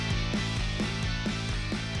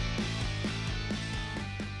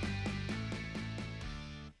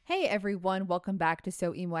Hey everyone, welcome back to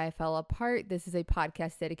So Emo I Fell Apart. This is a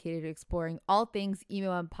podcast dedicated to exploring all things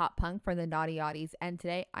emo and pop punk from the naughty oddies. And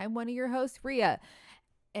today I'm one of your hosts, Rhea,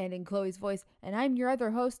 and in Chloe's voice, and I'm your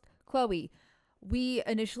other host, Chloe. We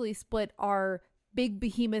initially split our big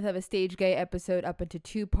behemoth of a stage gay episode up into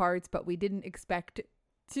two parts, but we didn't expect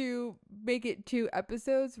to make it 2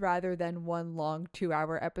 episodes rather than one long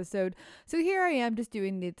 2-hour episode. So here I am just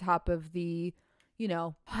doing the top of the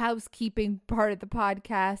housekeeping part of the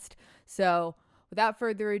podcast. So without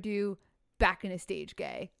further ado, back into stage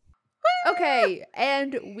gay. Okay,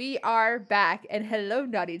 and we are back. And hello,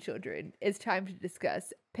 naughty children. It's time to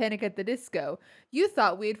discuss Panic at the Disco. You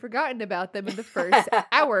thought we had forgotten about them in the first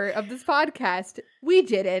hour of this podcast. We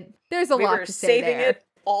didn't. There's a lot to say there. We were saving it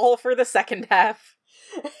all for the second half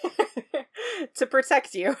to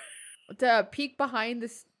protect you. To peek behind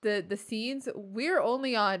the scenes, we're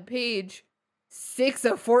only on page 6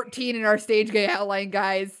 of 14 in our stage gay outline,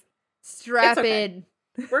 guys. Strap in.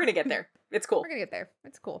 We're gonna get there. It's cool. We're gonna get there.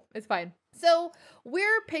 It's cool. It's fine. So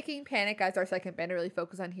we're picking Panic as our second band to really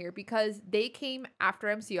focus on here because they came after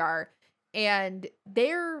MCR and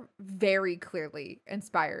they're very clearly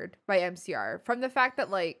inspired by MCR from the fact that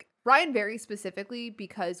Ryan very specifically,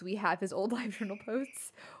 because we have his old live journal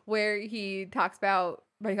posts where he talks about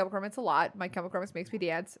My Chemical Romance a lot. My Chemical Romance Makes Me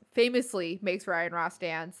Dance famously makes Ryan Ross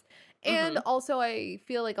dance. And also I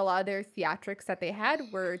feel like a lot of their theatrics that they had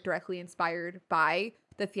were directly inspired by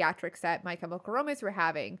the theatrics that My Chemical Romance were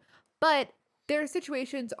having. But their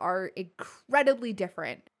situations are incredibly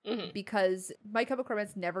different because My Chemical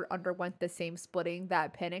Romance never underwent the same splitting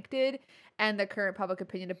that Panic did. And the current public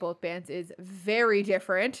opinion of both bands is very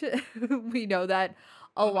different. We know that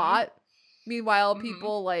a lot. Meanwhile,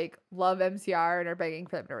 people love MCR and are begging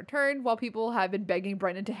for them to return, while people have been begging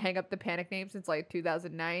Brendan to hang up the Panic name since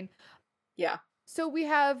 2009. Yeah. So we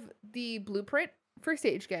have the blueprint for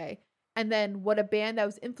stage gay, and then what a band that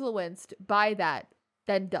was influenced by that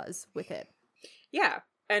then does with it. Yeah,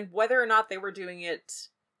 and whether or not they were doing it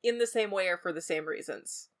in the same way or for the same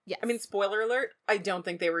reasons. Yes. I mean, spoiler alert, I don't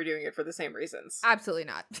think they were doing it for the same reasons. Absolutely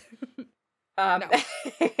not. No.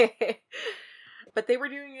 But they were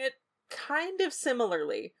doing it kind of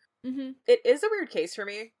similarly. It is a weird case for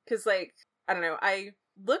me because I don't know, I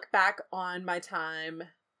look back on my time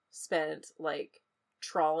spent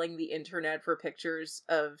trawling the internet for pictures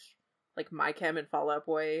of My Chem and Fall Out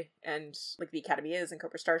Boy and the Academy Is and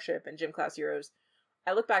Cobra Starship and Gym Class Heroes.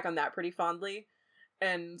 I look back on that pretty fondly,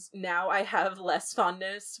 and now I have less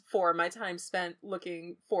fondness for my time spent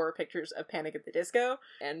looking for pictures of Panic at the Disco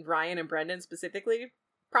and Ryan and Brendan specifically,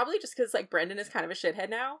 probably just because Brendan is kind of a shithead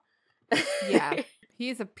now. Yeah,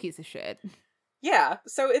 he's a piece of shit. Yeah,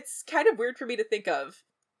 so it's kind of weird for me to think of,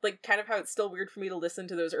 kind of how it's still weird for me to listen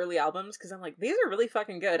to those early albums, because I'm these are really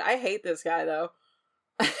fucking good. I hate this guy, though.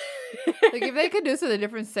 If they could do this with a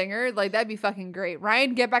different singer, that'd be fucking great.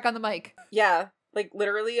 Ryan, get back on the mic. Yeah,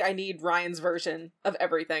 literally, I need Ryan's version of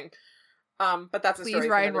everything. But that's a story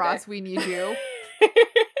for Ryan another Ross, day. We need you.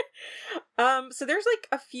 So there's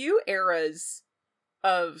a few eras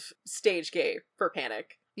of stage gay for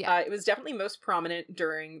Panic. Yeah. It was definitely most prominent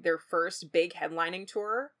during their first big headlining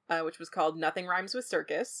tour, which was called Nothing Rhymes with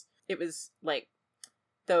Circus. It was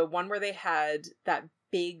the one where they had that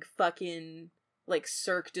big fucking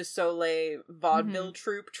Cirque du Soleil vaudeville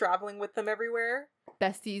troupe traveling with them everywhere.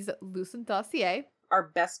 Besties Lucent Dossier.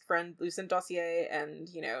 Our best friend Lucent Dossier and,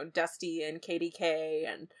 Dusty and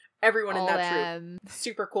KDK and everyone in that troupe.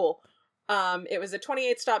 Super cool. It was a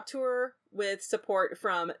 28-stop tour with support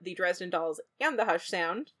from the Dresden Dolls and the Hush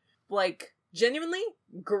Sound. Genuinely,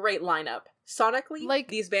 great lineup. Sonically,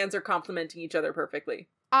 these bands are complementing each other perfectly.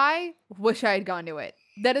 I wish I had gone to it.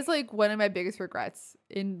 That is one of my biggest regrets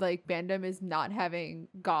in fandom is not having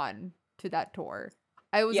gone to that tour.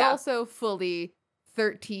 I was also fully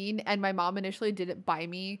 13 and my mom initially didn't buy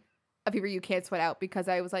me a Fever You Can't Sweat Out because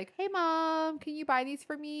I was like, hey mom, can you buy these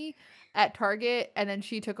for me at Target? And then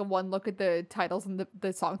she took a one look at the titles and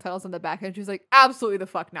the song titles on the back and she was like, absolutely the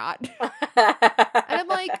fuck not. And I'm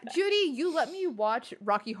like, Judy, you let me watch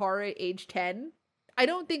Rocky Horror at age 10. I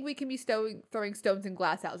don't think we can be throwing stones in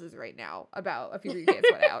glass houses right now about A Fever You Can't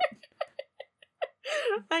Sweat Out.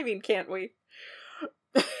 I mean, can't we?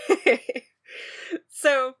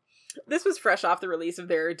 So, this was fresh off the release of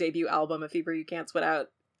their debut album, A Fever You Can't Sweat Out.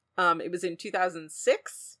 It was in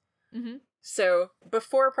 2006. So,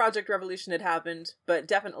 before Project Revolution had happened, but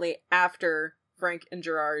definitely after Frank and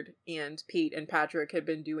Gerard and Pete and Patrick had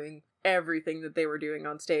been doing everything that they were doing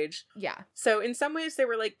on stage. Yeah. So in some ways they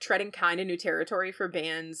were treading kind of new territory for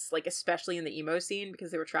bands, especially in the emo scene, because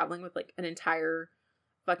they were traveling with an entire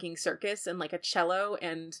fucking circus and a cello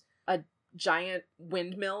and a giant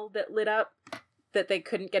windmill that lit up that they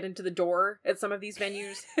couldn't get into the door at some of these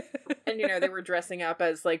venues. And, you know, they were dressing up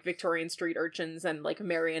as, like, Victorian street urchins and, like,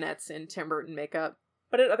 marionettes in Tim Burton makeup.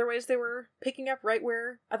 But in other ways, they were picking up right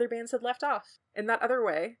where other bands had left off. And that other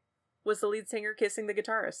way was the lead singer kissing the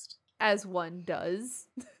guitarist. As one does.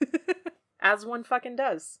 As one fucking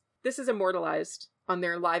does. This is immortalized on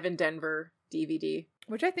their Live in Denver DVD.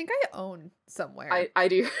 Which I think I own somewhere. I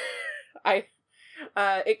do.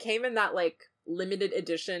 It came in that, like, limited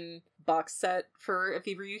edition box set for A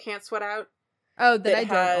Fever You Can't Sweat Out. Oh, then I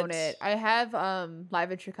don't own it. I have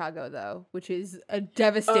Live in Chicago, though, which is a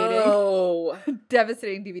devastating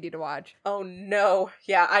devastating DVD to watch. Oh, no.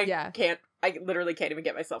 Yeah, I literally can't even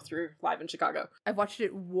get myself through Live in Chicago. I've watched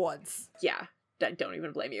it once. Yeah, I don't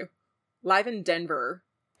even blame you. Live in Denver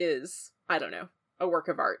is, I don't know, a work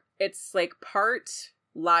of art. It's like part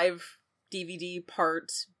live DVD,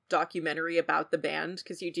 part documentary about the band,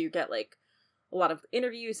 because you do get like a lot of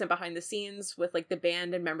interviews and behind the scenes with like the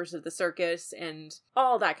band and members of the circus and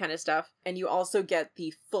all that kind of stuff. And you also get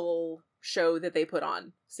the full show that they put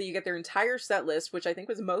on. So you get their entire set list, which I think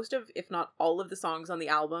was most of, if not all of the songs on the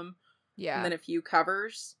album. Yeah. And then a few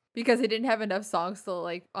covers. Because they didn't have enough songs to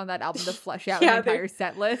like on that album to flesh out an entire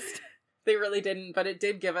set list. They really didn't, but it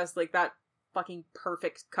did give us like that fucking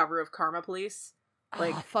perfect cover of Karma Police.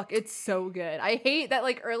 Like, oh, fuck, it's so good. I hate that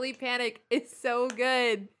like early Panic is so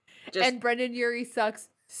good. And Brendan Urie sucks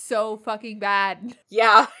so fucking bad.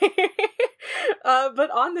 Yeah.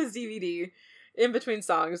 But on this DVD, in between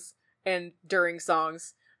songs and during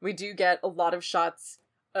songs, we do get a lot of shots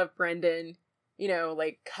of Brendan, you know,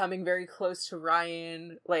 like coming very close to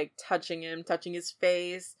Ryan, like touching him, touching his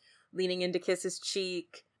face, leaning in to kiss his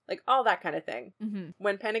cheek, like all that kind of thing. Mm-hmm.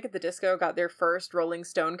 When Panic at the Disco got their first Rolling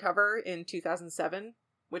Stone cover in 2007,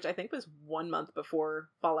 which I think was 1 month before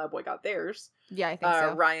Fall Out Boy got theirs. Yeah, I think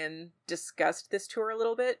so. Ryan discussed this tour a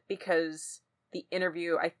little bit because the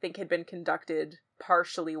interview, I think, had been conducted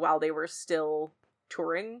partially while they were still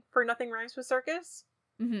touring for Nothing Rhymes with Circus.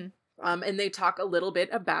 Mm-hmm. And they talk a little bit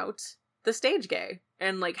about the stage gay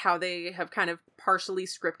and like how they have kind of partially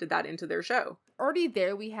scripted that into their show. Already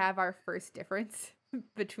there we have our first difference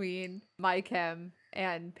between My Chem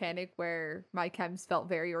and Panic, where My Chems felt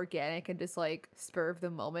very organic and just like spur of the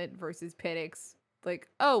moment versus Panic's like,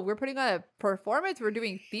 oh, we're putting on a performance, we're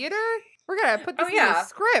doing theater, we're gonna put this in a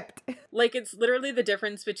script. Like, it's literally the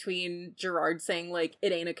difference between Gerard saying like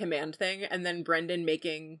it ain't a command thing and then Brendan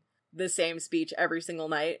making the same speech every single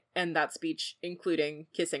night, and that speech including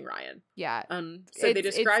kissing Ryan. Yeah. So they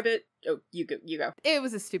describe it. Oh, you go. It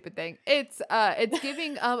was a stupid thing. It's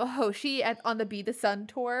giving Hoshi on the Be the Sun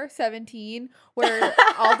tour 17, where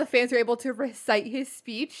all the fans are able to recite his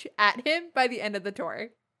speech at him by the end of the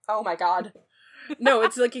tour. Oh my god. No,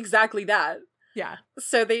 it's like exactly that. Yeah.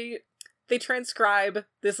 So they transcribe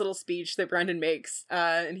this little speech that Brendan makes,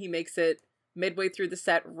 and he makes it midway through the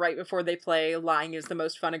set, right before they play Lying is the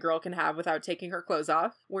Most Fun a Girl Can Have Without Taking Her Clothes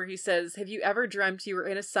Off, where he says, have you ever dreamt you were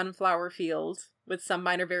in a sunflower field, with some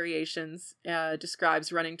minor variations,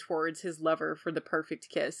 describes running towards his lover for the perfect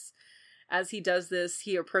kiss. As he does this,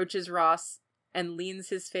 he approaches Ross and leans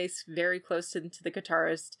his face very close to the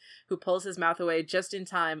guitarist, who pulls his mouth away just in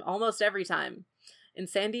time, almost every time. In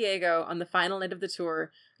San Diego, on the final night of the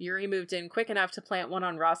tour, Urie moved in quick enough to plant one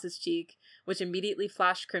on Ross's cheek, which immediately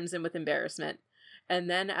flashed crimson with embarrassment. And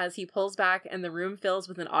then, as he pulls back and the room fills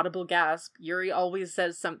with an audible gasp, Urie always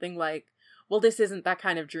says something like, well, this isn't that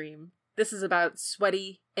kind of dream. This is about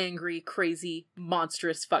sweaty, angry, crazy,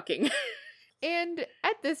 monstrous fucking. And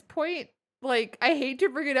at this point, like, I hate to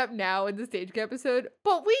bring it up now in the Stage episode,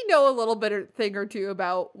 but we know a little bit of thing or two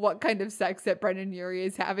about what kind of sex that Brendan Urie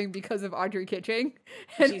is having because of Audrey Kitching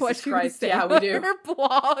and Jesus what she Christ, was saying yeah, we on do. her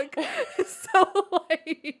blog. So,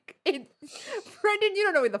 like, Brendan, you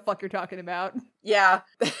don't know what the fuck you're talking about. Yeah.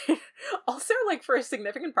 Also, like, for a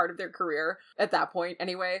significant part of their career, at that point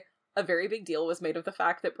anyway, a very big deal was made of the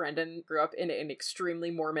fact that Brendan grew up in an extremely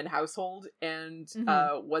Mormon household and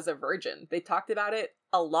was a virgin. They talked about it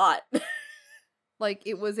a lot. Like,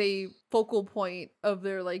 it was a focal point of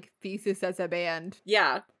their, like, thesis as a band.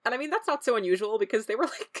 Yeah. And I mean, that's not so unusual because they were,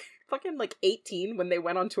 like, fucking, like, 18 when they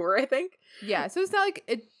went on tour, I think. Yeah, so it's not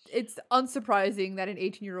like, it's unsurprising that an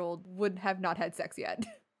 18-year-old would have not had sex yet.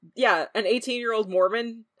 Yeah, an 18-year-old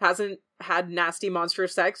Mormon hasn't had nasty,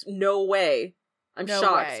 monstrous sex? No way. I'm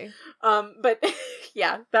shocked. Way. But,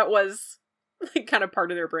 yeah, that was, like, kind of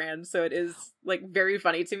part of their brand, so it is, like, very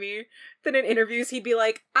funny to me that in interviews he'd be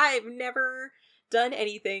like, I've never done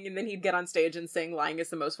anything, and then he'd get on stage and sing "Lying is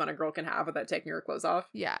the most fun a girl can have" without taking her clothes off.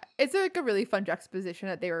 Yeah, it's like a really fun juxtaposition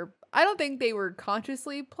that I don't think they were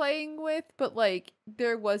consciously playing with, but like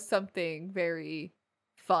there was something very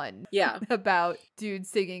fun about dudes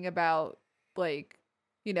singing about like,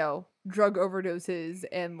 you know, drug overdoses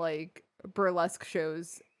and like burlesque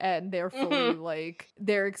shows, and they're fully like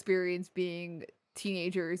their experience being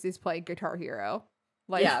teenagers is playing Guitar Hero.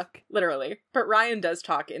 Like, yeah, literally. But Ryan does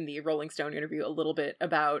talk in the Rolling Stone interview a little bit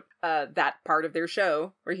about that part of their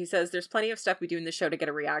show, where he says there's plenty of stuff we do in the show to get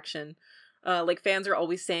a reaction. Like, fans are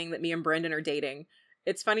always saying that me and Brendan are dating.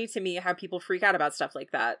 It's funny to me how people freak out about stuff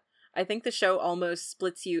like that. I think the show almost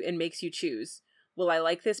splits you and makes you choose. Will I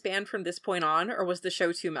like this band from this point on, or was the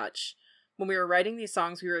show too much? When we were writing these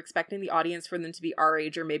songs, we were expecting the audience for them to be our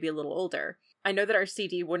age or maybe a little older. I know that our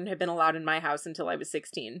CD wouldn't have been allowed in my house until I was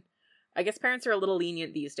 16. I guess parents are a little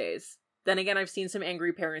lenient these days. Then again, I've seen some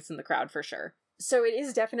angry parents in the crowd for sure. So it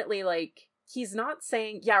is definitely like, he's not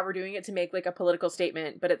saying, yeah, we're doing it to make like a political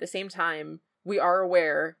statement, but at the same time, we are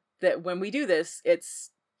aware that when we do this,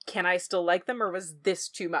 it's, can I still like them, or was this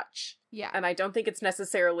too much? Yeah. And I don't think it's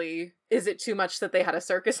necessarily, is it too much that they had a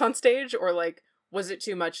circus on stage, or like, was it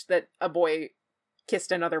too much that a boy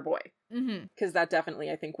kissed another boy? Because that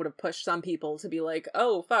definitely, I think, would have pushed some people to be like,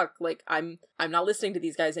 oh, fuck, like, I'm not listening to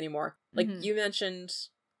these guys anymore. Like, you mentioned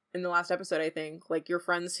in the last episode, I think, like, your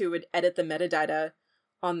friends who would edit the metadata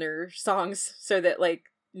on their songs so that, like,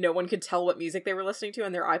 no one could tell what music they were listening to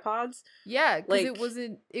on their iPods. Yeah, because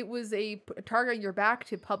like, it was a target on your back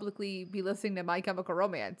to publicly be listening to My Chemical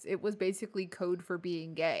Romance. It was basically code for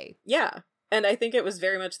being gay. Yeah. And I think it was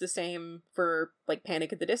very much the same for, like,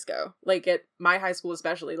 Panic at the Disco. Like, at my high school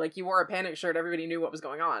especially, like, you wore a Panic shirt, everybody knew what was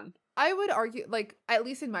going on. I would argue, like, at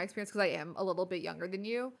least in my experience, because I am a little bit younger than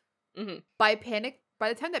you, by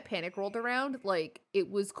the time that Panic rolled around, like, it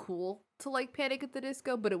was cool to like Panic at the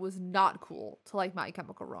Disco, but it was not cool to like My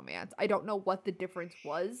Chemical Romance. I don't know what the difference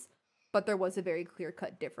was, but there was a very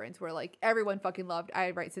clear-cut difference where, like, everyone fucking loved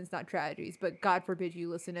I Write Sins Not Tragedies, but God forbid you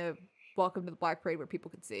listen to Welcome to the Black Parade where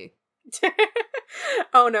people could see.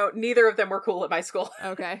 Oh no, neither of them were cool at my school.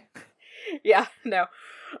 Okay. Yeah, no.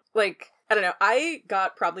 Like, I don't know, I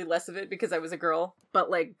got probably less of it because I was a girl, but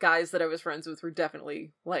like guys that I was friends with were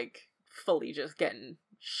definitely like fully just getting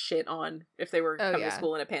shit on if they were coming to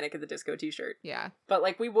school in a Panic at the Disco t-shirt. Yeah. But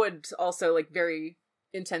like we would also like very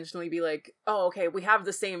intentionally be like, oh, okay, we have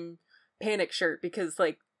the same Panic shirt because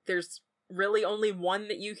like there's really only one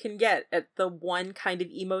that you can get at the one kind of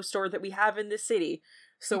emo store that we have in this city.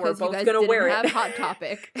 So because we're both going to wear it. Have Hot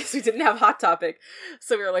Topic. Because we didn't have Hot Topic.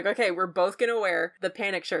 So we were like, okay, we're both going to wear the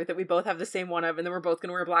Panic shirt that we both have the same one of, and then we're both going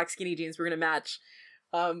to wear black skinny jeans. We're going to match.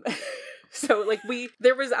 So like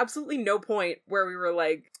there was absolutely no point where we were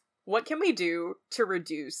like, what can we do to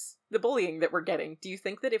reduce the bullying that we're getting? Do you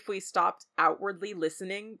think that if we stopped outwardly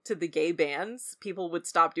listening to the gay bands, people would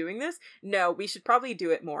stop doing this? No, we should probably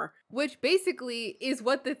do it more. Which basically is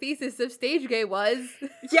what the thesis of Stage Gay was.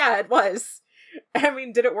 Yeah, it was. I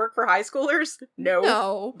mean, did it work for high schoolers?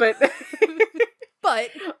 No. But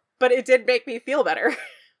but it did make me feel better.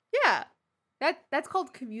 Yeah. That's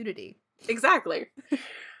called community. Exactly.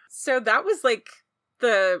 So that was like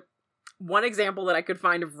the one example that I could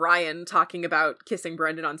find of Ryan talking about kissing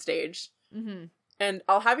Brendan on stage. Mm-hmm. And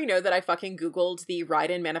I'll have you know that I fucking Googled the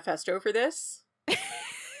write-in manifesto for this.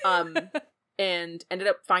 And ended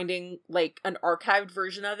up finding like an archived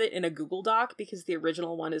version of it in a Google Doc because the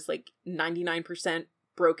original one is like 99%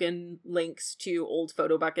 broken links to old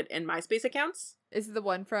Photobucket and MySpace accounts. Is it the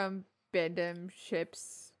one from Fandom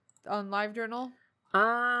Ships on LiveJournal?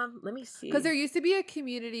 Let me see. Because there used to be a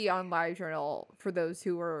community on LiveJournal for those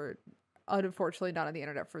who were unfortunately not on the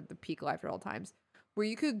internet for the peak LiveJournal times, where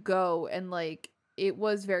you could go and like it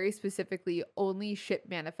was very specifically only ship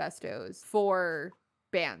manifestos for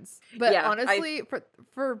bands. But yeah, honestly,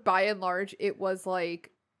 for by and large, it was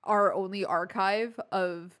like our only archive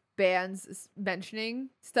of bands mentioning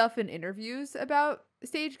stuff in interviews about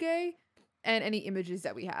Stage Gay and any images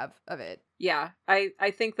that we have of it. Yeah,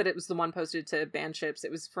 I think that it was the one posted to Bandships.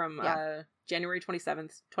 It was from January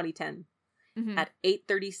 27th, 2010 at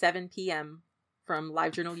 8:37 p.m. from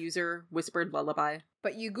LiveJournal user Whispered Lullaby.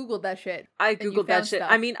 But you Googled that shit. I Googled that shit.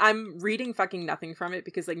 Stuff. I mean, I'm reading fucking nothing from it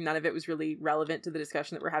because like none of it was really relevant to the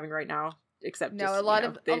discussion that we're having right now. Except no, a lot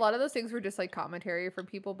of those things were just like commentary from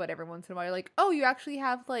people, but every once in a while you're like, oh, you actually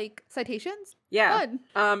have like citations? Yeah.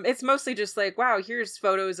 Fun. It's mostly just like, wow, here's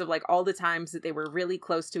photos of like all the times that they were really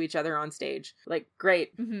close to each other on stage. Like,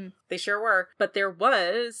 great. Mm-hmm. They sure were. But there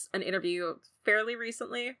was an interview fairly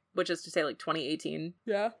recently, which is to say like 2018.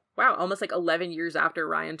 Yeah. Wow, almost like 11 years after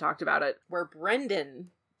Ryan talked about it, where Brendan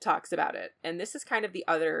talks about it. And this is kind of the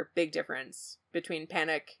other big difference between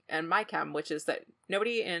Panic and My Chem, which is that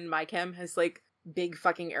nobody in My Chem has, like, big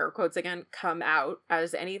fucking air quotes again, come out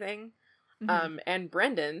as anything. And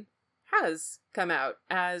Brendan has come out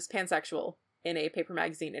as pansexual in a paper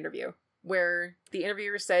magazine interview, where the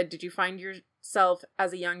interviewer said, "Did you find yourself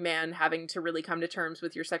as a young man having to really come to terms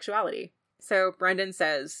with your sexuality?" So Brendan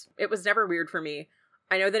says, "It was never weird for me.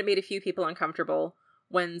 I know that it made a few people uncomfortable.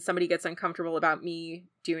 When somebody gets uncomfortable about me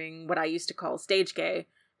doing what I used to call stage gay,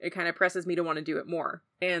 it kind of presses me to want to do it more."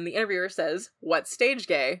 And the interviewer says, "What's stage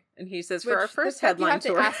gay?" And he says, "For our first headline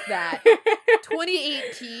tour." You have to ask that.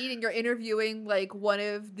 2018, and you're interviewing, like, one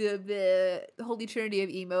of the holy trinity of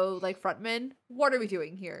emo, like, frontmen. What are we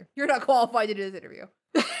doing here? You're not qualified to do this interview.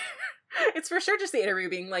 It's for sure just the interview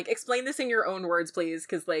being like, "Explain this in your own words, please,"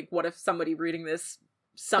 because, like, what if somebody reading this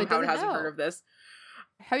somehow hasn't heard of this?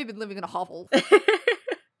 Have you been living in a hovel?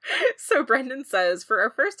 So Brendan says, "For our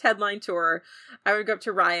first headline tour, I would go up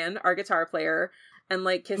to Ryan, our guitar player, and,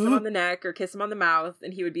 like, kiss him on the neck or kiss him on the mouth,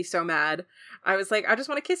 and he would be so mad. I was like, I just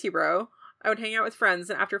want to kiss you, bro. I would hang out with friends,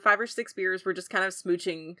 and after 5 or 6 beers, we're just kind of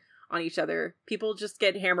smooching on each other. People just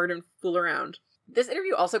get hammered and fool around." This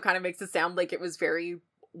interview also kind of makes it sound like it was very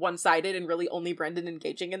one-sided and really only Brendan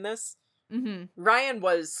engaging in this. Ryan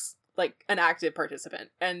was, like, an active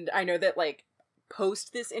participant, and I know that, like,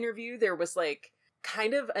 post this interview, there was, like,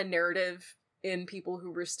 kind of a narrative in people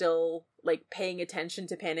who were still, like, paying attention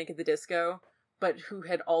to Panic at the Disco, but who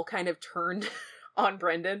had all kind of turned on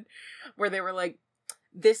Brendan, where they were like,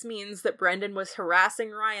 "This means that Brendan was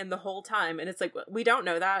harassing Ryan the whole time." And it's like, we don't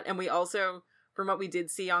know that. And we also, from what we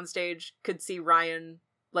did see on stage, could see Ryan,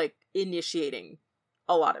 like, initiating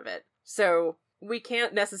a lot of it. So we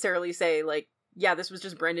can't necessarily say, like, yeah, this was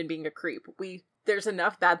just Brendan being a creep. There's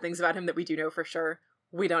enough bad things about him that we do know for sure.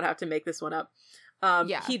 We don't have to make this one up.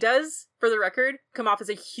 He does, for the record, come off as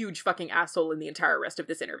a huge fucking asshole in the entire rest of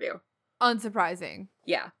this interview. Unsurprising.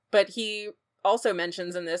 Yeah. But he also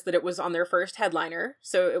mentions in this that it was on their first headliner,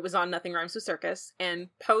 so it was on Nothing Rhymes with Circus, and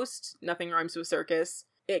post Nothing Rhymes with Circus,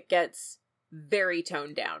 it gets very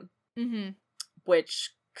toned down.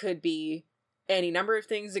 Which could be any number of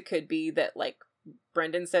things. It could be that, like,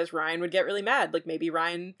 Brendan says Ryan would get really mad. Like, maybe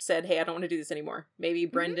Ryan said, "Hey, I don't want to do this anymore." Maybe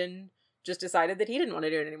Brendan just decided that he didn't want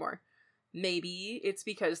to do it anymore. Maybe it's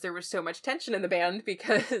because there was so much tension in the band,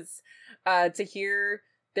 because to hear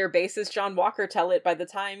their bassist John Walker tell it, by the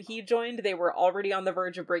time he joined, they were already on the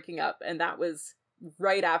verge of breaking up, and that was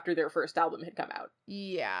right after their first album had come out.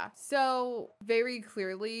 Yeah. So, very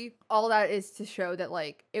clearly, all that is to show that,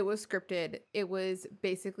 like, it was scripted. It was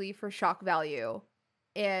basically for shock value.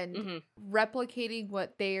 And replicating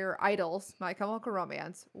what their idols, My Chemical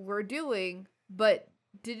Romance, were doing, but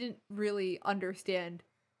didn't really understand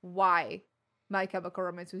why My Chemical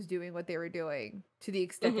Romance was doing what they were doing to the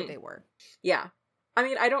extent that they were. Yeah. I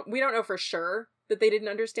mean, we don't know for sure that they didn't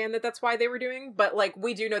understand that that's why they were doing, but, like,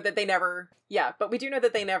 we do know that they never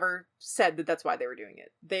said that that's why they were doing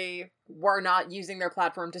it. They were not using their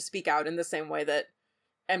platform to speak out in the same way that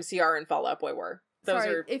MCR and Fall Out Boy were.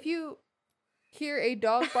 If you hear a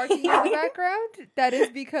dog barking in the background, that is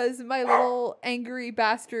because my little angry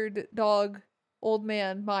bastard dog, old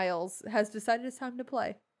man Miles, has decided it's time to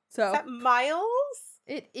play. So, is that Miles?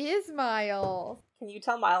 It is Miles. Can you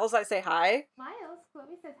tell Miles I say hi? Miles,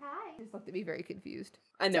 Chloe says hi. He just looked at me very confused.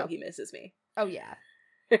 I know he misses me. Oh, yeah.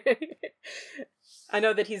 I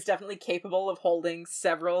know that he's definitely capable of holding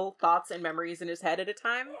several thoughts and memories in his head at a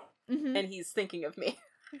time, and he's thinking of me.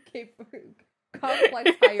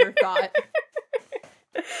 Complex higher thought.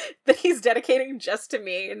 That he's dedicating just to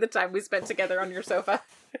me in the time we spent together on your sofa.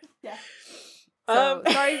 Yeah. So,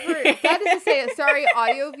 sorry,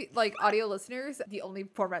 audio listeners, the only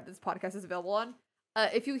format this podcast is available on.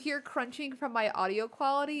 If you hear crunching from my audio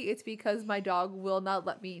quality, it's because my dog will not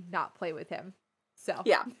let me not play with him. So.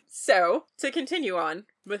 Yeah. So, to continue on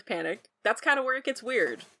with Panic, that's kind of where it gets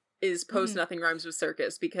weird, is post Nothing Rhymes with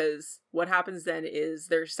Circus, because what happens then is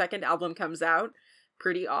their second album comes out,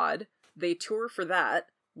 Pretty Odd. They tour for that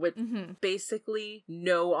with basically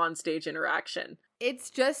no onstage interaction.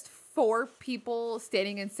 It's just 4 people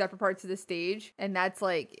standing in separate parts of the stage, and that's,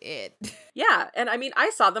 like, it. Yeah, and I mean,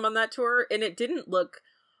 I saw them on that tour, and it didn't look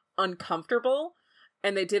uncomfortable,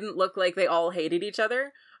 and they didn't look like they all hated each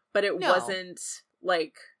other, but it wasn't,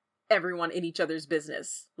 like, everyone in each other's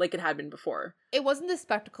business like it had been before. It wasn't the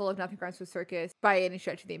spectacle of Nothing Rhymes with Circus by any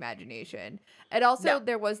stretch of the imagination. And also,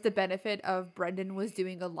 there was the benefit of Brendan was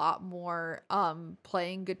doing a lot more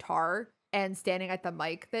playing guitar and standing at the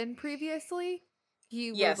mic than previously.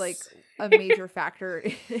 He was, like, a major factor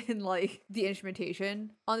in, like, the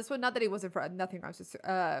instrumentation on this one. Not that he wasn't for Nothing Rhymes with,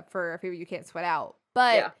 for A Favor You Can't Sweat Out.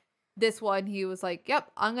 But this one, he was like,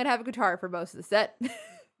 yep, I'm going to have a guitar for most of the set.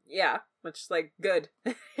 Yeah, which is like, good.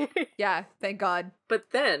 Yeah, thank God. But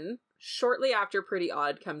then, shortly after Pretty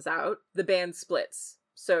Odd comes out, the band splits.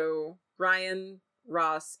 So Ryan,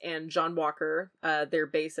 Ross, and John Walker, their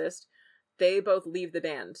bassist, they both leave the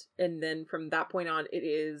band. And then from that point on, it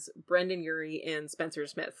is Brendan Urie and Spencer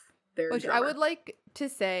Smith, their Which drummer. I would like to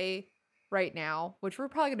say right now, which we're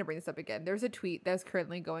probably going to bring this up again. There's a tweet that's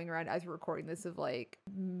currently going around as we're recording this of like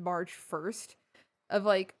March 1st of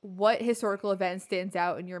like what historical event stands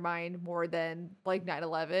out in your mind more than like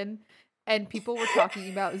 9/11. And people were talking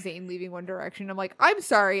about Zayn leaving One Direction. I'm like, I'm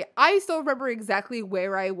sorry. I still remember exactly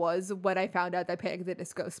where I was when I found out that Panic! At the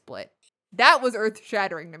Disco split. That was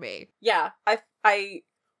earth-shattering to me. Yeah, I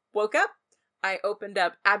woke up, I opened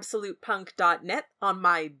up absolutepunk.net on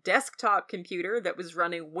my desktop computer that was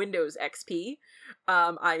running Windows XP.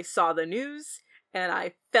 I saw the news, and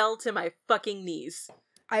I fell to my fucking knees.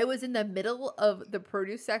 I was in the middle of the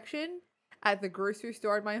produce section at the grocery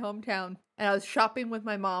store in my hometown, and I was shopping with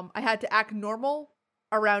my mom. I had to act normal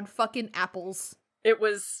around fucking apples. It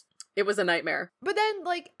was a nightmare. But then,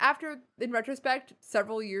 like, after, in retrospect,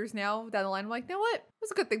 several years now down the line, I'm like, you know what? It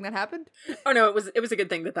was a good thing that happened. Oh no, it was a good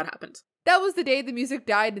thing that happened. That was the day the music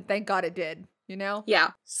died, and thank God it did, you know?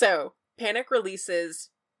 Yeah. So, Panic releases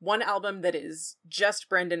one album that is just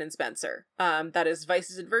Brendan and Spencer. That is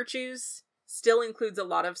Vices and Virtues. Still includes a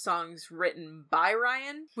lot of songs written by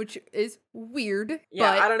Ryan. Which is weird.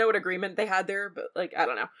 Yeah, I don't know what agreement they had there, but, like, I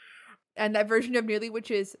don't know. And that version of Nearly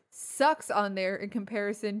Witches sucks on there in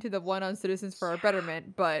comparison to the one on Citizens for Our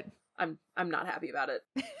Betterment, but I'm not happy about it.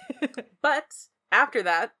 But after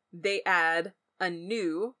that, they add a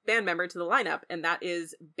new band member to the lineup, and that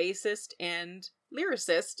is bassist and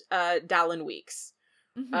lyricist Dallin Weeks.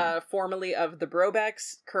 Formerly of the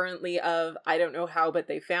Brobecks, currently of I Don't Know How But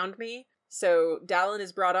They Found Me. So Dallin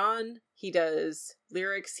is brought on, he does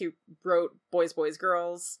lyrics, he wrote Boys, Boys,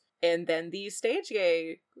 Girls, and then the stage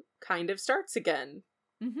gay kind of starts again.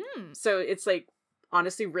 So it's like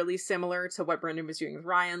honestly really similar to what Brendan was doing with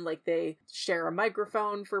Ryan. Like they share a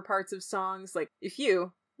microphone for parts of songs. Like if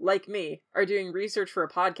you, like me, are doing research for a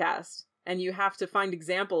podcast and you have to find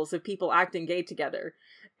examples of people acting gay together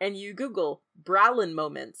and you Google Bralin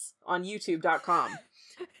moments on youtube.com.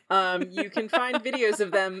 You can find videos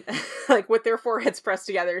of them like with their foreheads pressed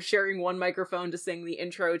together, sharing one microphone to sing the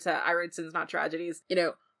intro to I Write Sins Not Tragedies, you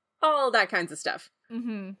know, all that kinds of stuff.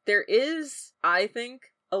 There is, I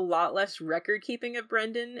think, a lot less record keeping of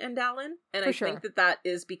Brendan and Dallin. And I think that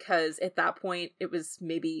is because at that point, it was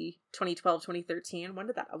maybe 2012, 2013. When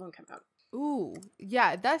did that album come out? Ooh,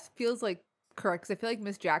 yeah, that feels like correct. Because I feel like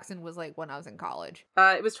Miss Jackson was like when I was in college.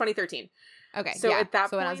 It was 2013. Okay, so at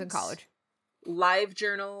that point, when I was in college.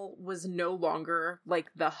 LiveJournal was no longer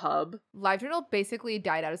like the hub. LiveJournal basically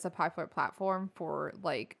died out as a popular platform for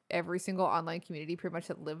like every single online community pretty much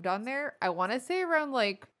that lived on there. I want to say around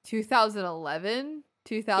like 2011,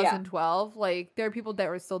 2012. Like there are people that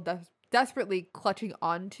were still desperately clutching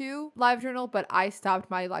onto LiveJournal, but I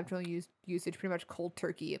stopped my LiveJournal usage pretty much cold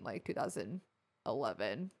turkey in like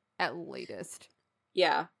 2011 at latest.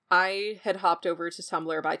 Yeah, I had hopped over to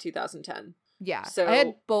Tumblr by 2010. Yeah, so I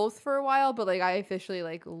had both for a while, but like I officially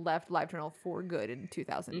like left LiveJournal for good in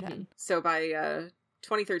 2010. So by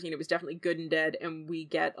 2013, it was definitely good and dead, and we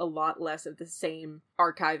get a lot less of the same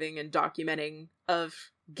archiving and documenting of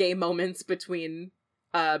gay moments between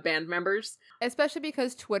band members. Especially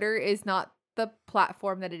because Twitter is not the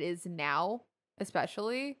platform that it is now,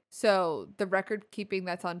 especially. So the record keeping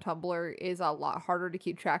that's on Tumblr is a lot harder to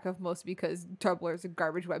keep track of, mostly because Tumblr is a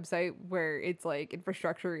garbage website where it's like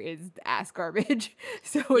infrastructure is ass garbage.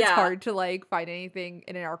 So it's hard to like find anything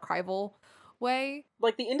in an archival way.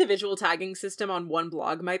 Like the individual tagging system on one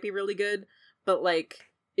blog might be really good, but like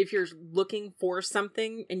if you're looking for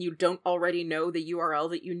something and you don't already know the URL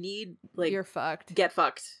that you need, like you're fucked. Get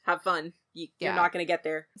fucked. Have fun. You're not going to get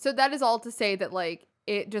there. So that is all to say that like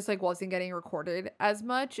it just like wasn't getting recorded as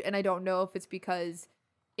much, and I don't know if it's because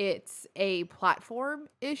it's a platform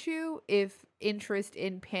issue, if interest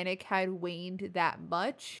in Panic had waned that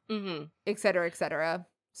much, et cetera, et cetera.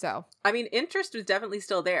 So I mean, interest was definitely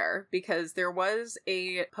still there because there was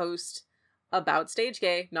a post about Stage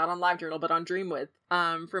Gay, not on LiveJournal but on Dreamwidth,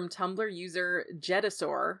 from Tumblr user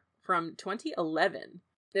Jetasaur from 2011.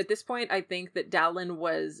 At this point, I think that Dallin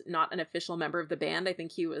was not an official member of the band. I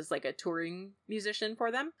think he was like a touring musician for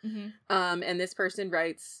them. And this person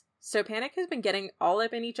writes, so Panic has been getting all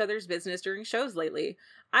up in each other's business during shows lately.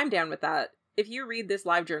 I'm down with that. If you read this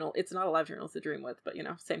LiveJournal, it's not a LiveJournal, it's a Dreamwidth, but you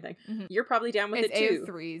know, same thing. You're probably down with it too.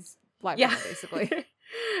 AO3's Live Yeah. basically.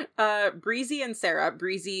 Breezy and Sarah.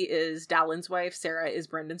 Breezy is Dallin's wife. Sarah is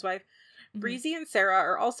Brendan's wife. Mhm. Breezy and Sarah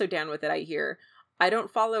are also down with it, I hear. I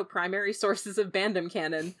don't follow primary sources of fandom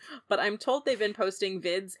canon, but I'm told they've been posting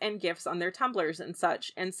vids and GIFs on their Tumblrs and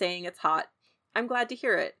such, and saying it's hot. I'm glad to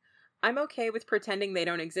hear it. I'm okay with pretending they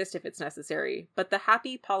don't exist if it's necessary, but the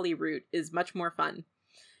happy poly route is much more fun.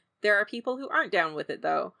 There are people who aren't down with it,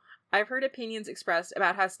 though. I've heard opinions expressed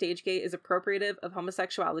about how StageGate is appropriative of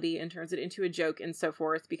homosexuality and turns it into a joke and so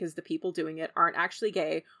forth because the people doing it aren't actually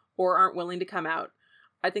gay or aren't willing to come out.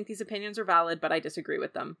 I think these opinions are valid, but I disagree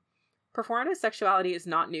with them. Performative sexuality is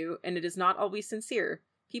not new, and it is not always sincere.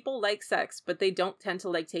 People like sex, but they don't tend to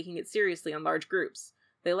like taking it seriously in large groups.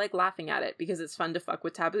 They like laughing at it because it's fun to fuck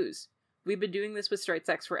with taboos. We've been doing this with straight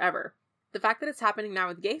sex forever. The fact that it's happening now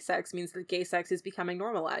with gay sex means that gay sex is becoming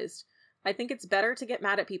normalized. I think it's better to get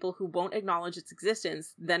mad at people who won't acknowledge its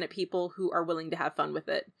existence than at people who are willing to have fun with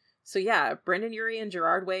it. So yeah, Brendan Urie and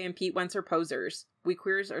Gerard Way and Pete Wentz are posers. We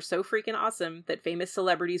queers are so freaking awesome that famous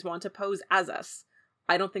celebrities want to pose as us.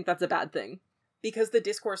 I don't think that's a bad thing. Because the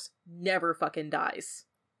discourse never fucking dies.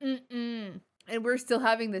 And we're still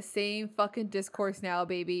having the same fucking discourse now,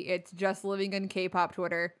 baby. It's just living in K-pop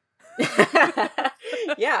Twitter.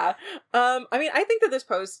 Yeah. I mean, I think that this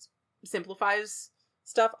post simplifies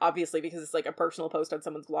stuff, obviously, because it's like a personal post on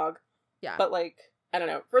someone's blog. Yeah. But like, I don't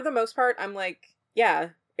know. For the most part, I'm like, yeah,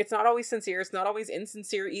 it's not always sincere. It's not always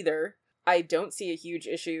insincere either. I don't see a huge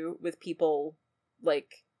issue with people,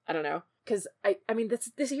 like, I don't know. Because, I mean,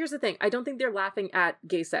 this here's the thing. I don't think they're laughing at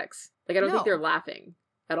gay sex. Like, I don't think they're laughing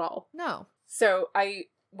at all. No. So,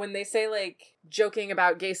 when they say, like, joking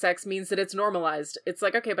about gay sex means that it's normalized, it's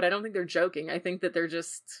like, okay, but I don't think they're joking. I think that they're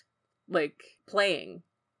just, like, playing,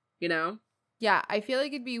 you know? Yeah, I feel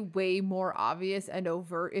like it'd be way more obvious and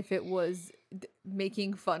overt if it was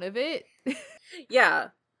making fun of it. Yeah.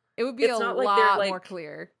 It would be a not lot like they're, like, more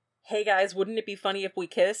clear. Hey guys, wouldn't it be funny if we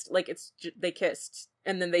kissed? Like, they kissed,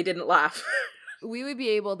 and then they didn't laugh. We would be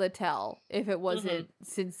able to tell if it wasn't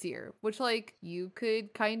sincere, which, like, you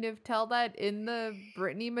could kind of tell that in the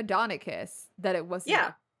Britney Madonna kiss, that it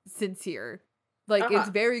wasn't sincere. Like, it's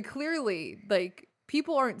very clearly, like,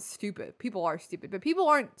 people aren't stupid. People are stupid, but people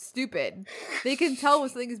aren't stupid. They can tell when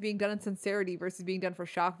something is being done in sincerity versus being done for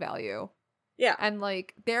shock value. Yeah. And,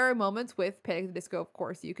 like, there are moments with Panic! At the Disco, of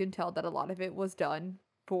course, you can tell that a lot of it was done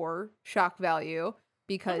for shock value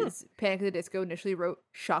because Panic! At the Disco initially wrote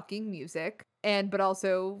shocking music. But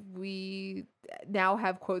also we now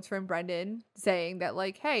have quotes from Brendan saying that,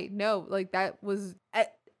 like, hey, no, like, that was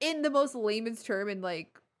in the most layman's term and,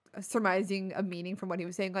 like, surmising a meaning from what he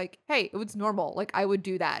was saying, like, hey, it was normal. Like, I would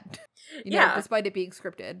do that, you know, despite it being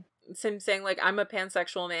scripted. It's him saying, like, I'm a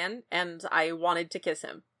pansexual man and I wanted to kiss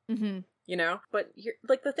him. You know? But,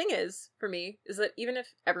 like, the thing is, for me, is that even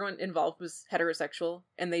if everyone involved was heterosexual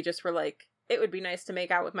and they just were like, it would be nice to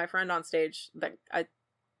make out with my friend on stage, that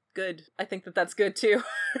good. I think that that's good too.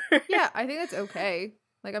 Yeah, I think that's okay.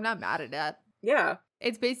 Like, I'm not mad at that. Yeah.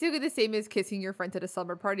 It's basically the same as kissing your friends at a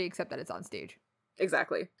slumber party, except that it's on stage.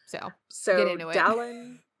 Exactly. So get into it.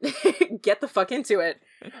 Dallin, get the fuck into it.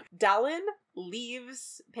 Dallin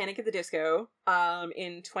leaves Panic! At the Disco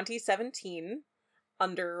in 2017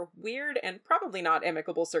 under weird and probably not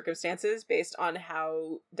amicable circumstances based on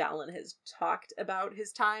how Dallin has talked about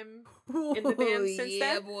his time in the band since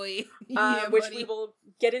then. Boy. Which we will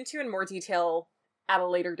get into in more detail at a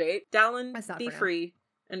later date. Dallin, be free.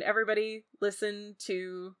 And everybody listen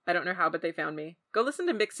to, I don't know how, but they found me. Go listen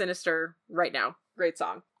to Mix Sinister right now. Great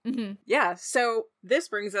song. Yeah, so this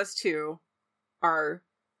brings us to our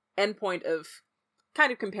endpoint of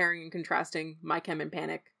kind of comparing and contrasting My Chem and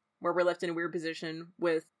Panic, where we're left in a weird position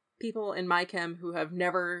with people in My Chem who have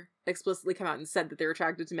never explicitly come out and said that they're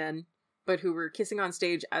attracted to men, but who were kissing on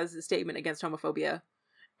stage as a statement against homophobia,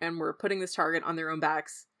 and were putting this target on their own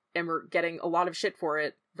backs, and we're getting a lot of shit for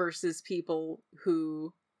it, versus people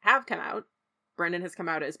who have come out. Brendan has come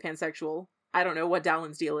out as pansexual. I don't know what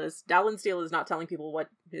Dallin's deal is. Dallin's deal is not telling people what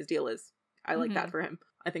his deal is. I like that for him.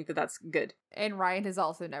 I think that that's good. And Ryan has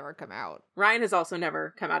also never come out. Ryan has also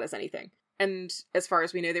never come out as anything. And as far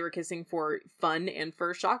as we know, they were kissing for fun and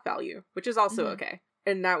for shock value, which is also okay.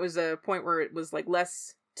 And that was a point where it was like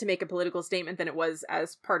less to make a political statement than it was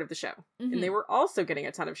as part of the show. And they were also getting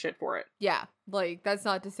a ton of shit for it. Yeah, like, that's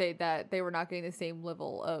not to say that they were not getting the same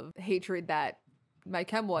level of hatred that My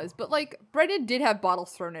Chem was, but, like, Brendan did have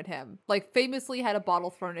bottles thrown at him. Like, famously had a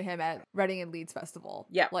bottle thrown at him at Reading and Leeds Festival.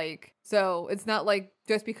 Yeah. Like, so it's not like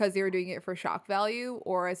just because they were doing it for shock value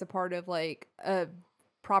or as a part of, like, a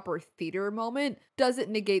proper theater moment doesn't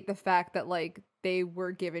negate the fact that, like, they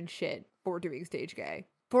were given shit for doing stage gay.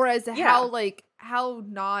 For as how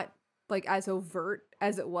not like as overt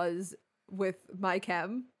as it was with My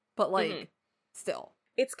Chem, but like still.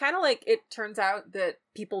 It's kind of like it turns out that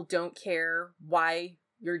people don't care why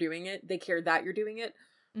you're doing it. They care that you're doing it.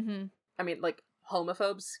 I mean, like,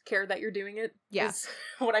 homophobes care that you're doing it. Yeah. Is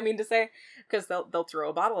what I mean to say. Because they'll throw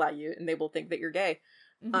a bottle at you and they will think that you're gay.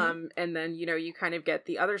 And then, you know, you kind of get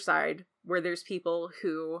the other side where there's people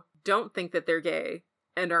who don't think that they're gay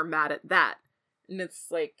and are mad at that. And it's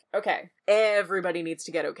like, okay, everybody needs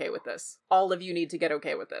to get okay with this. All of you need to get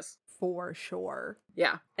okay with this. For sure.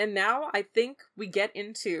 Yeah. And now I think we get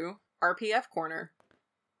into RPF Corner.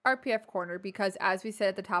 RPF Corner, because as we said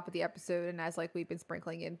at the top of the episode, and as like we've been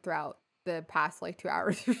sprinkling in throughout the past like 2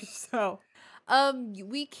 hours or so,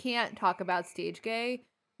 we can't talk about stage gay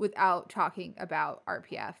without talking about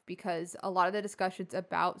RPF, because a lot of the discussions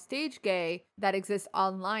about stage gay that exist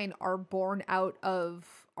online are born out of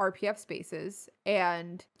RPF spaces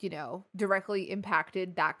and, you know, directly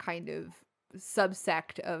impacted that kind of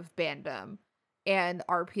subsect of fandom. And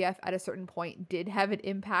RPF at a certain point did have an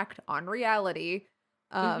impact on reality,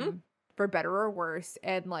 for better or worse.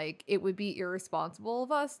 And like, it would be irresponsible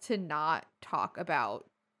of us to not talk about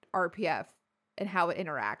RPF and how it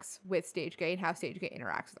interacts with stage gay and how stage gay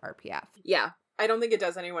interacts with RPF. Yeah. I don't think it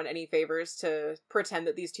does anyone any favors to pretend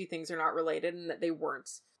that these two things are not related and that they weren't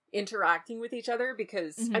interacting with each other,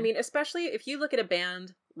 because I mean, especially if you look at a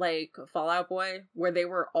band like Fall Out Boy, where they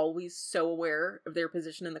were always so aware of their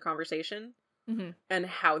position in the conversation and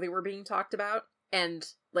how they were being talked about, and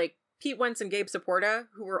like Pete Wentz and Gabe Saporta,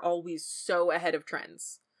 who were always so ahead of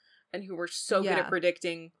trends and who were so good at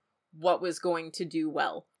predicting what was going to do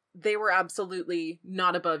well. They were absolutely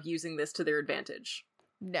not above using this to their advantage.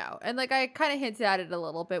 No. And like, I kind of hinted at it a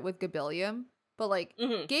little bit with Gabillium, but like,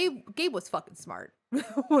 Gabe was fucking smart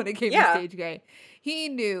when it came to stage gay. He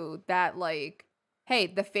knew that like, hey,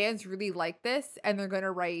 the fans really like this, and they're going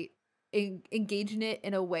to engage in it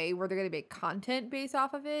in a way where they're going to make content based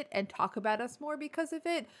off of it and talk about us more because of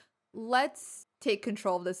it. Let's take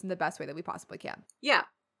control of this in the best way that we possibly can. Yeah.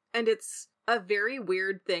 And it's a very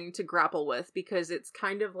weird thing to grapple with, because it's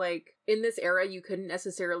kind of like, in this era, you couldn't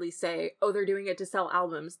necessarily say, oh, they're doing it to sell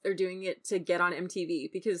albums. They're doing it to get on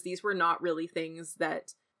MTV, because these were not really things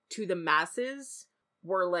that, to the masses,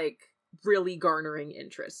 were like really garnering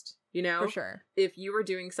interest. You know? For sure. If you were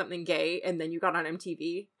doing something gay and then you got on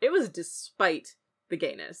MTV, it was despite the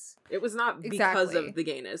gayness. It was not because of the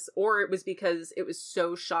gayness, or it was because it was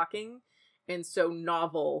so shocking and so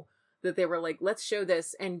novel that they were like, let's show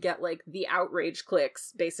this and get like the outrage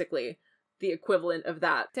clicks, basically the equivalent of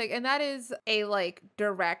that. And that is a like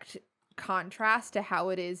direct contrast to how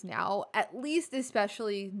it is now, at least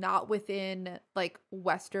especially not within like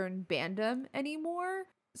Western fandom anymore,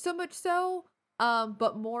 so much so,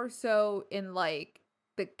 but more so in like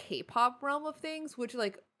the K-pop realm of things, which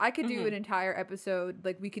like I could do an entire episode,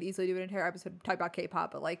 like we could easily do an entire episode talk about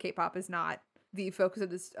K-pop, but like K-pop is not the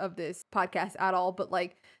focus of this podcast at all. But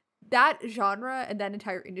like that genre and that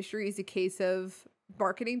entire industry is a case of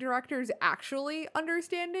marketing directors actually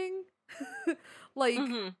understanding like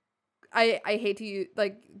I hate to use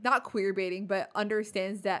like, not queer baiting, but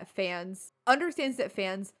understands that fans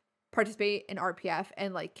participate in RPF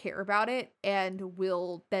and like care about it, and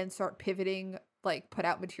will then start pivoting, like put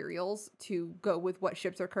out materials to go with what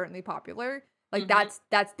ships are currently popular. Like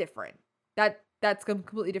that's different. That's a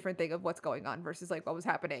completely different thing of what's going on versus like what was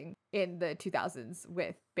happening in the 2000s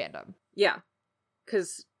with fandom. Yeah.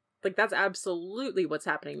 Because like that's absolutely what's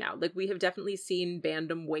happening now. Like we have definitely seen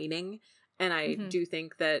fandom waning, and I do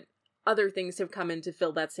think that other things have come in to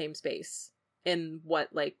fill that same space in what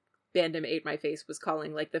like Fandom Ate My Face was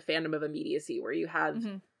calling like the fandom of immediacy, where you have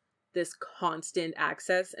this constant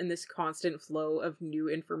access and this constant flow of new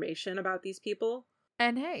information about these people.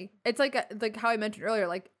 And hey, it's like how I mentioned earlier,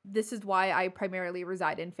 like this is why I primarily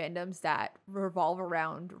reside in fandoms that revolve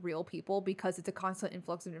around real people, because it's a constant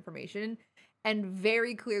influx of information, and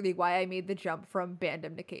very clearly why I made the jump from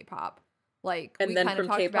fandom to K-pop. Like, and then from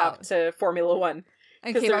K-pop to Formula One.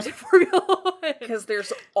 And K-pop to Formula One. Because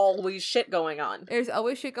there's always shit going on. There's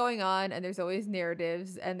always shit going on, and there's always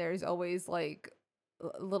narratives, and there's always like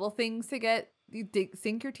little things to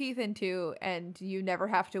sink your teeth into, and you never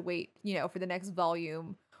have to wait, you know, for the next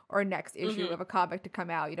volume or next issue of a comic to come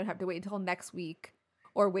out. You don't have to wait until next week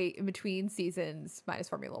or wait in between seasons, minus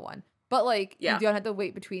Formula One. But like, you don't have to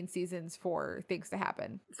wait between seasons for things to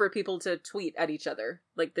happen. For people to tweet at each other.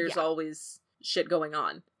 Like there's always shit going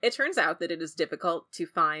on. It turns out that it is difficult to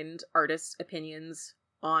find artists' opinions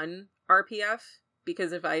on RPF,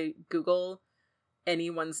 because if I Google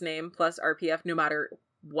anyone's name plus RPF, no matter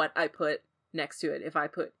what I put next to it, if I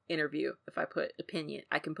put interview, if I put opinion,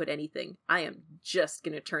 I can put anything. I am just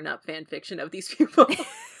gonna turn up fan fiction of these people.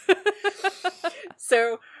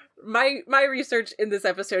 So my research in this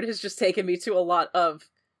episode has just taken me to a lot of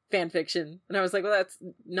fan fiction, and I was like, well, that's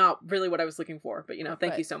not really what I was looking for, but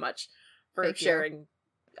thank you so much for sharing.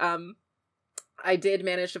 I did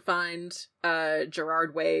manage to find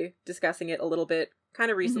Gerard Way discussing it a little bit kind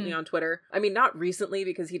of recently on Twitter. I mean, not recently,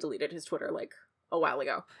 because he deleted his Twitter like a while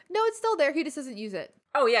ago. No, it's still there. He just doesn't use it.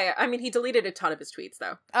 Oh, yeah. I mean, he deleted a ton of his tweets,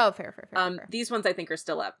 though. Oh, fair. These ones I think are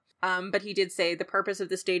still up. But he did say the purpose of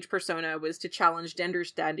the stage persona was to challenge gender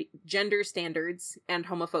standards and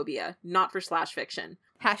homophobia, not for slash fiction.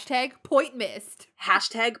 #point missed.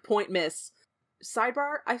 #point miss.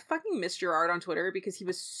 Sidebar, I fucking missed Gerard on Twitter because he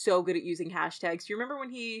was so good at using hashtags. Do you remember when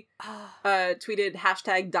he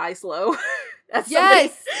tweeted #die slow?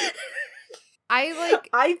 Yes!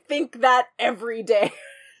 I think that every day.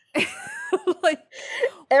 Like,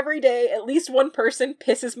 every day, at least one person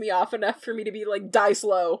pisses me off enough for me to be like, die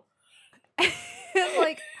slow.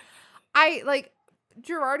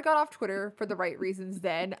 Gerard got off Twitter for the right reasons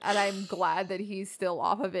then, and I'm glad that he's still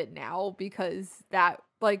off of it now, because that,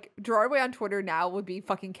 Gerard Way on Twitter now would be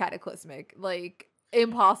fucking cataclysmic.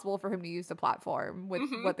 Impossible for him to use the platform with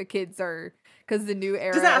what the kids are, because the new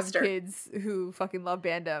era of kids who fucking love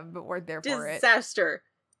fandom but weren't there for it. Disaster.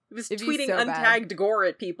 It was tweeting so untagged bad. Gore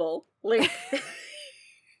at people.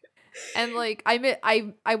 And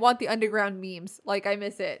I want the underground memes. I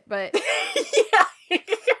miss it, but yeah.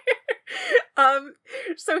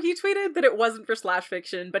 So he tweeted that it wasn't for slash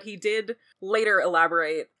fiction, but he did later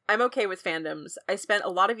elaborate. I'm okay with fandoms. I spent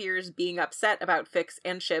a lot of years being upset about fics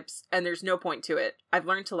and ships, and there's no point to it. I've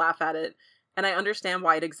learned to laugh at it, and I understand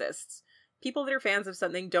why it exists. People that are fans of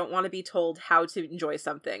something don't want to be told how to enjoy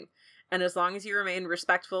something. And as long as you remain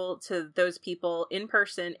respectful to those people in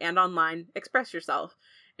person and online, express yourself.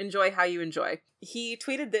 Enjoy how you enjoy. He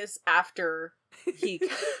tweeted this after he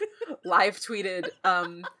live tweeted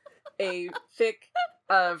a fic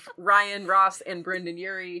of Ryan, Ross, and Brendan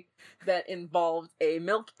Urie that involved a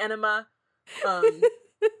milk enema.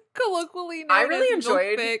 Colloquially known I really as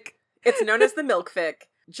enjoyed. Milk fic. It's known as the milk fic.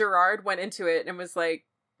 Gerard went into it and was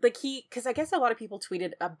because I guess a lot of people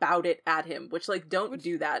tweeted about it at him, which don't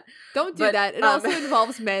do that. Don't do that. It also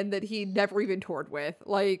involves men that he never even toured with.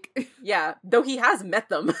 Yeah, though he has met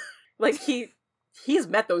them. He's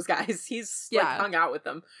met those guys. He's hung out with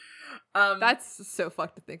them. That's so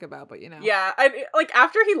fucked to think about, but Yeah,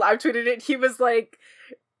 after he live tweeted it, he was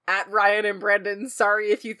at Ryan and Brendan,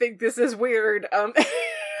 sorry if you think this is weird.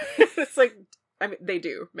 It's I mean, they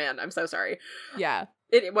do, man. I'm so sorry. Yeah.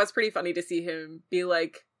 It was pretty funny to see him be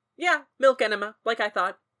yeah, milk enema, I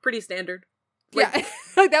thought. Pretty standard. Yeah.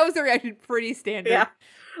 That was the reaction. Pretty standard. Yeah.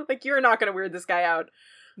 You're not gonna weird this guy out.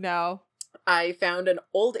 No. I found an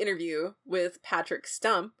old interview with Patrick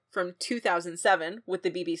Stump from 2007 with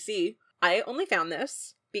the BBC. I only found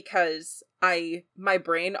this because my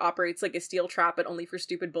brain operates like a steel trap, but only for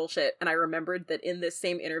stupid bullshit. And I remembered that in this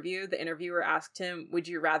same interview, the interviewer asked him, would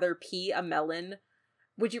you rather pee a melon?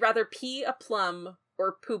 Would you rather pee a plum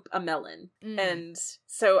or poop a melon? And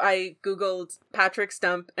so I Googled Patrick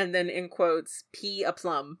Stump and then in quotes, pee a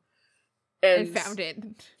plum. And found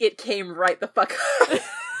it. It came right the fuck up.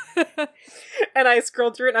 And I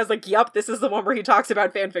scrolled through it and I was like, yup, this is the one where he talks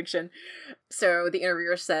about fanfiction. So the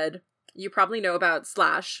interviewer said, you probably know about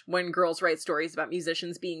Slash, when girls write stories about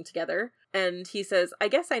musicians being together. And he says, I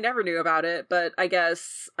guess I never knew about it, but I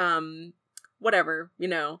guess, whatever,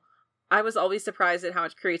 I was always surprised at how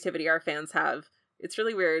much creativity our fans have. It's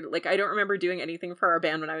really weird. I don't remember doing anything for our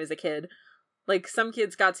band when I was a kid. Some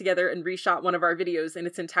kids got together and reshot one of our videos in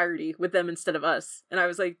its entirety with them instead of us. And I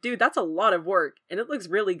was like, dude, that's a lot of work. And it looks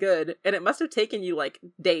really good. And it must have taken you,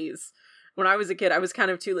 days. When I was a kid, I was kind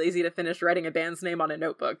of too lazy to finish writing a band's name on a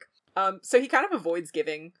notebook. So he kind of avoids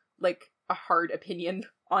giving, a hard opinion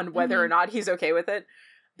on whether or not he's okay with it.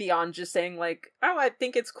 Beyond just saying, oh, I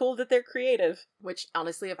think it's cool that they're creative. Which,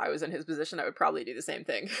 honestly, if I was in his position, I would probably do the same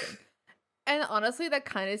thing. And honestly, that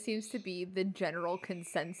kind of seems to be the general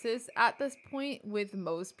consensus at this point with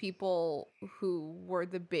most people who were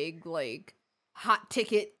the big, hot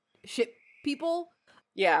ticket ship people.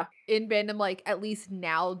 Yeah. In fandom, at least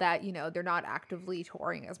now that, they're not actively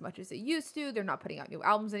touring as much as they used to. They're not putting out new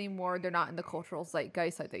albums anymore. They're not in the cultural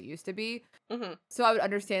zeitgeist like they used to be. Mm-hmm. So I would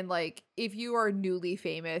understand, if you are newly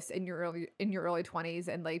famous in your early 20s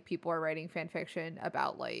and, people are writing fan fiction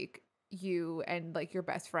about, you and your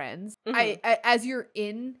best friends, as you're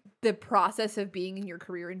in the process of being in your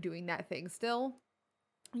career and doing that thing still,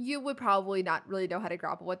 you would probably not really know how to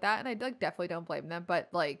grapple with that. And I definitely don't blame them, but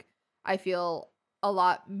I feel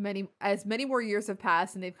as many more years have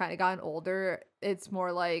passed and they've kind of gotten older, it's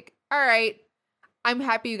more like, all right, I'm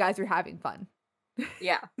happy you guys are having fun.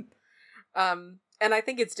 Yeah. And I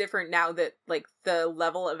think it's different now that, like, the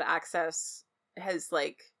level of access has,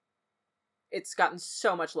 like, it's gotten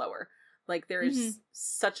so much lower. Like, there's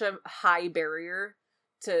such a high barrier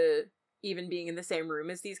to even being in the same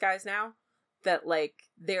room as these guys now that, like,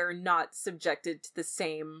 they're not subjected to the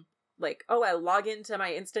same, like, oh, I log into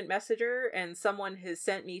my instant messenger and someone has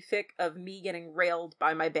sent me fic of me getting railed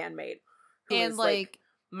by my bandmate, who is, like,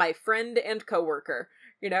 my friend and coworker.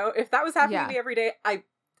 You know, if that was happening to me every day,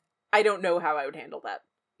 I don't know how I would handle that.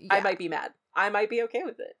 Yeah. I might be mad. I might be okay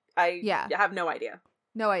with it. I have no idea.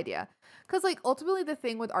 No idea. Because, like, ultimately the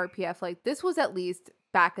thing with RPF, like, this was at least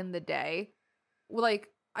back in the day. Like,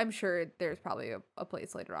 I'm sure there's probably a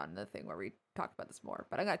place later on in the thing where we talk about this more,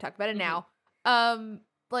 but I'm going to talk about it now.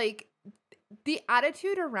 Like, the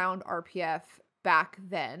attitude around RPF back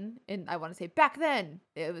then, and I want to say back then,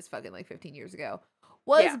 it was fucking like 15 years ago,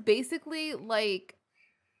 was basically like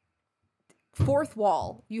fourth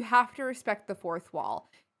wall. You have to respect the fourth wall.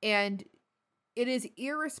 And it is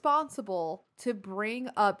irresponsible to bring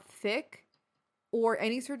up fic or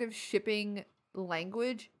any sort of shipping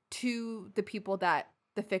language to the people that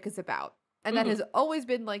the fic is about. And that has always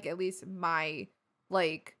been, like, at least my,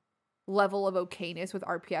 like, level of okayness with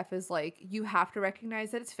RPF is, like, you have to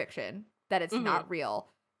recognize that it's fiction, that it's not real,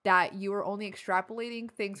 that you are only extrapolating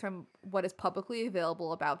things from what is publicly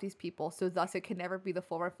available about these people, so thus it can never be the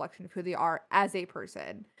full reflection of who they are as a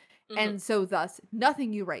person. And so thus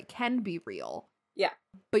nothing you write can be real. Yeah.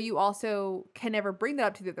 But you also can never bring that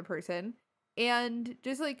up to the other person and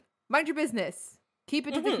just, like, mind your business. Keep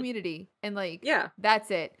it to the community. And, like, that's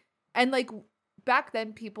it. And, like, back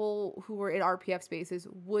then people who were in RPF spaces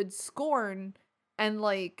would scorn and,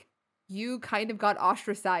 like, you kind of got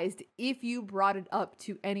ostracized if you brought it up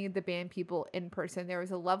to any of the band people in person. There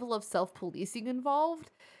was a level of self-policing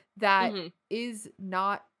involved that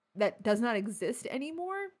that does not exist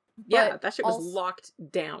anymore. Yeah, that shit was locked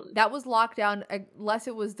down. That was locked down, unless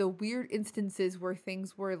it was the weird instances where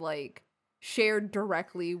things were, like, shared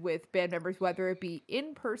directly with band members, whether it be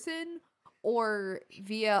in person or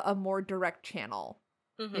via a more direct channel.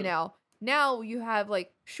 You know? Now you have,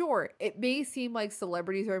 like, sure, it may seem like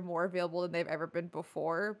celebrities are more available than they've ever been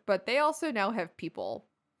before, but they also now have people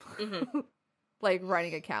like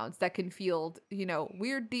running accounts that can field, you know,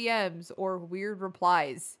 weird DMs or weird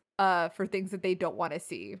replies for things that they don't want to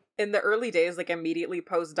see. In the early days, like, immediately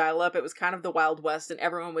post dial-up, it was kind of the Wild West and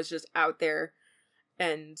everyone was just out there,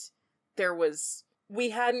 and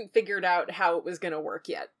we hadn't figured out how it was going to work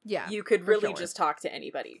yet. Yeah. You could really just talk to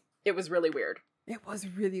anybody. It was really weird. It was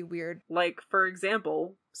really weird. Like, for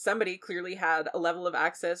example, somebody clearly had a level of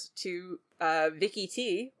access to Vicky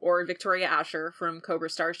T, or Victoria Asher from Cobra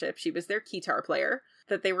Starship. She was their guitar player,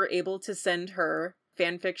 that they were able to send her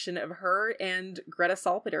fan fiction of her and Greta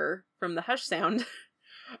Salpeter from the Hush Sound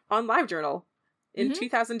on LiveJournal in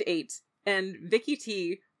 2008. And Vicky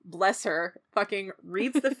T, bless her, fucking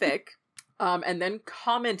reads the fic and then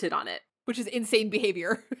commented on it. Which is insane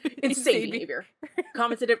behavior. Insane behavior.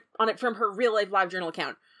 Commented on it from her real life LiveJournal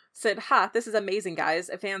account. Said, this is amazing, guys.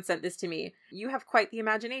 A fan sent this to me. You have quite the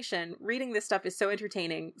imagination. Reading this stuff is so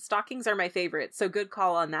entertaining. Stockings are my favorite, so good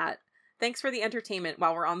call on that. Thanks for the entertainment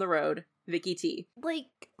while we're on the road. Vicky T. Like,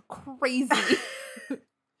 crazy.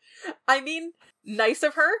 I mean, nice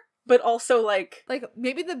of her, but also, like... Like,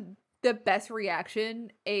 maybe the best reaction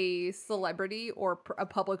a celebrity or a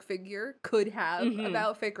public figure could have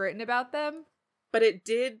about fic written about them. But it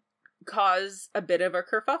did cause a bit of a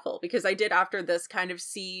kerfuffle, because I did after this kind of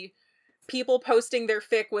see people posting their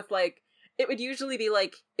fic with, like, it would usually be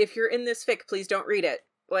like, if you're in this fic, please don't read it.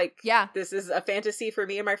 Like, this is a fantasy for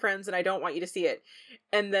me and my friends and I don't want you to see it.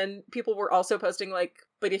 And then people were also posting, like,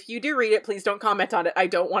 but if you do read it, please don't comment on it. I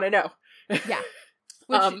don't want to know. Yeah.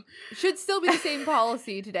 Which should still be the same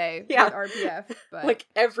policy today with RPF. But... Like,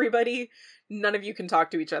 everybody, none of you can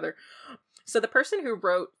talk to each other. So the person who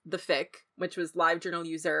wrote the fic, which was LiveJournal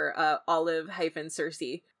user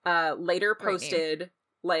Olive-Cersei, later posted,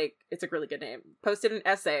 like, it's a really good name, posted an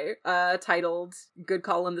essay titled Good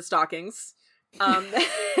Call in the Stockings.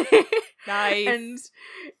 Nice. And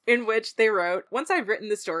in which they wrote, once I've written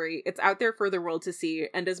the story, it's out there for the world to see,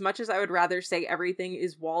 and as much as I would rather say everything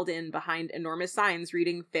is walled in behind enormous signs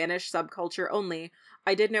reading Fannish subculture only,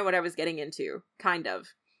 I did know what I was getting into. Kind of.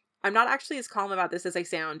 I'm not actually as calm about this as I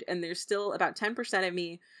sound, and there's still about 10% of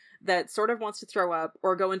me that sort of wants to throw up,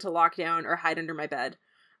 or go into lockdown, or hide under my bed.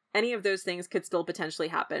 Any of those things could still potentially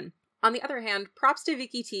happen. On the other hand, props to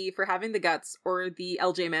Vicky T for having the guts, or the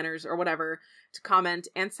LJ manners, or whatever, to comment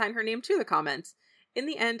and sign her name to the comment. In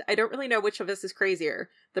the end, I don't really know which of us is crazier.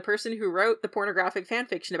 The person who wrote the pornographic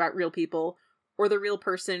fanfiction about real people, or the real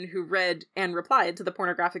person who read and replied to the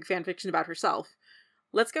pornographic fanfiction about herself.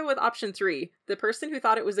 Let's go with option 3. The person who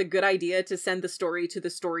thought it was a good idea to send the story to the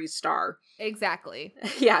story's star. Exactly.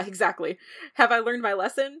 Yeah, exactly. Have I learned my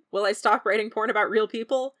lesson? Will I stop writing porn about real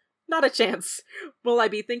people? Not a chance. Will I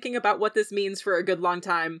be thinking about what this means for a good long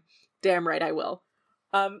time? Damn right I will.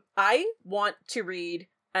 I want to read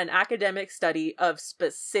an academic study of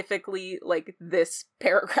specifically, like, this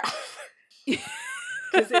paragraph.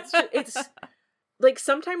 Because it's like,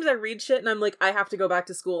 sometimes I read shit and I'm like, I have to go back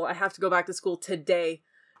to school. I have to go back to school today.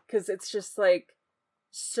 Because it's just, like,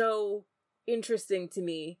 so interesting to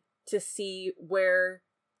me to see where,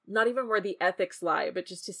 not even where the ethics lie, but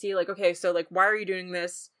just to see, like, okay, so, like, why are you doing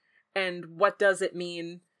this? And what does it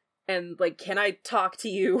mean? And, like, can I talk to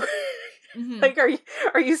you? Mm-hmm. Like,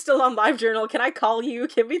 are you still on LiveJournal? Can I call you?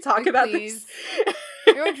 Can we talk about please. This?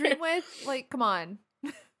 You're a dream with? Like, come on.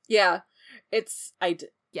 Yeah.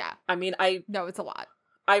 Yeah. I mean, No, it's a lot.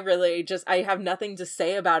 I have nothing to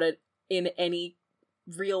say about it in any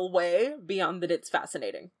real way beyond that it's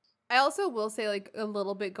fascinating. I also will say, like, a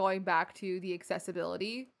little bit going back to the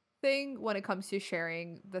accessibility thing when it comes to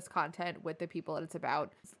sharing this content with the people that it's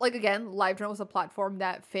about. Like, again, LiveJournal was a platform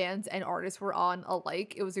that fans and artists were on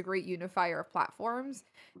alike. It was a great unifier of platforms.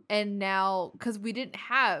 And now, because we didn't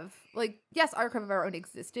have, like, yes, Archive of Our Own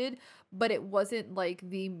existed, but it wasn't, like,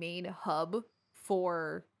 the main hub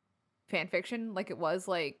for fanfiction. Like, it was,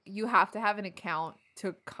 like, you have to have an account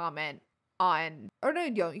to comment on, or no,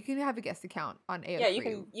 you don't. You can have a guest account on AO3. Yeah,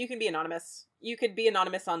 you can be anonymous. You could be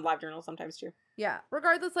anonymous on LiveJournal sometimes too. Yeah,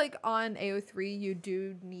 regardless, like, on AO3, you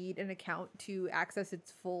do need an account to access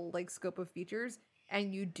its full, like, scope of features,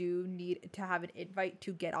 and you do need to have an invite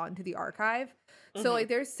to get onto the archive. Mm-hmm. So, like,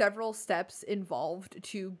 there's several steps involved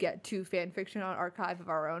to get to fanfiction on Archive of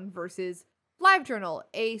Our Own versus LiveJournal,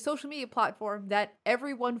 a social media platform that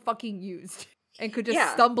everyone fucking used and could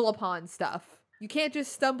just stumble upon stuff. You can't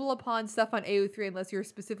just stumble upon stuff on AO3 unless you're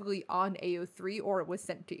specifically on AO3 or it was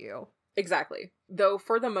sent to you. Exactly. Though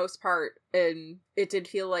for the most part, it did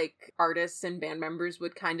feel like artists and band members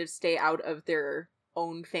would kind of stay out of their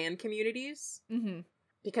own fan communities. Mm-hmm.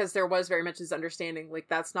 Because there was very much this understanding, like,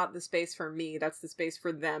 that's not the space for me, that's the space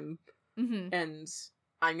for them. Mm-hmm. And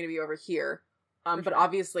I'm going to be over here. But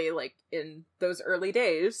obviously, like, in those early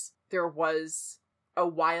days, there was a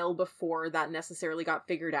while before that necessarily got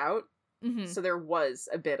figured out. Mm-hmm. So there was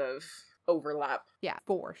a bit of overlap. Yeah,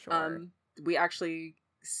 for sure. We actually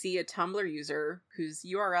see a Tumblr user whose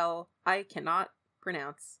URL I cannot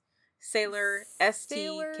pronounce. Sailor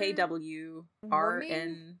STKWRN.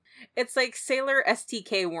 It's like Sailor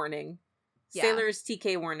STK warning. Yeah. Sailor's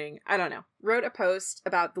TK warning. I don't know. Wrote a post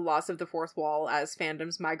about the loss of the fourth wall as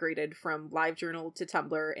fandoms migrated from LiveJournal to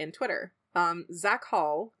Tumblr and Twitter. Zach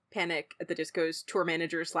Hall, Panic at the Disco's tour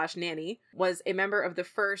manager / nanny, was a member of the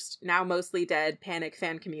first, now mostly dead, Panic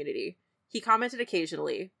fan community. He commented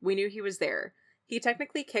occasionally. We knew he was there. He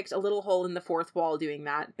technically kicked a little hole in the fourth wall doing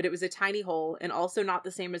that, but it was a tiny hole and also not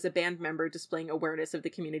the same as a band member displaying awareness of the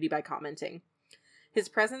community by commenting. His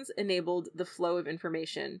presence enabled the flow of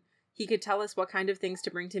information. He could tell us what kind of things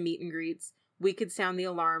to bring to meet and greets. We could sound the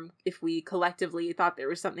alarm if we collectively thought there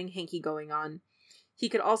was something hanky going on. He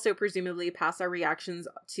could also presumably pass our reactions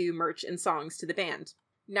to merch and songs to the band.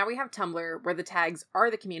 Now we have Tumblr, where the tags are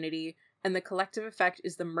the community, and the collective effect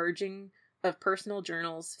is the merging of personal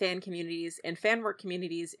journals, fan communities, and fan work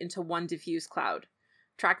communities into one diffuse cloud.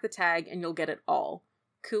 Track the tag and you'll get it all.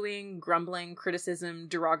 Cooing, grumbling, criticism,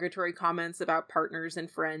 derogatory comments about partners and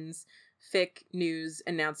friends, fic, news,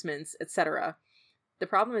 announcements, etc. The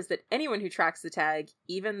problem is that anyone who tracks the tag,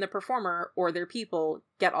 even the performer or their people,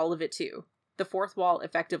 get all of it too. The fourth wall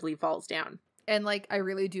effectively falls down. And, like, I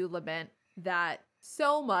really do lament that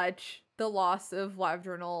so much, the loss of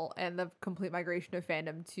LiveJournal and the complete migration of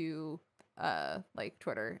fandom to, like,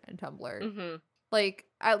 Twitter and Tumblr. Mm-hmm. Like,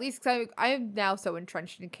 at least, cause I'm now so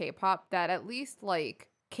entrenched in K-pop that at least, like,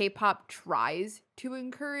 K-pop tries to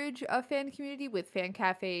encourage a fan community with fan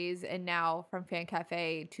cafes, and now from fan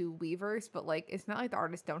cafe to Weverse, but, like, it's not like the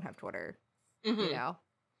artists don't have Twitter, mm-hmm. you know?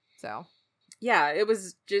 So... Yeah, it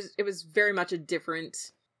was very much a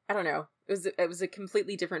different, I don't know, it was a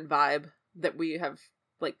completely different vibe that we have,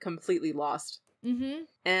 like, completely lost. Mm-hmm.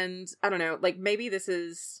 And, I don't know, like, maybe this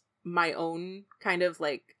is my own kind of,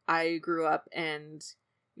 like, I grew up and,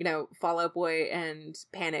 you know, Fall Out Boy and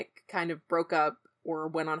Panic kind of broke up or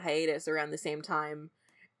went on hiatus around the same time,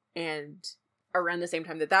 and around the same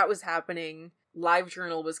time that was happening,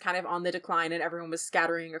 LiveJournal was kind of on the decline and everyone was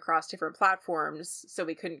scattering across different platforms, so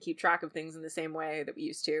we couldn't keep track of things in the same way that we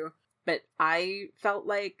used to. but I felt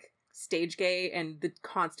like stage gay and the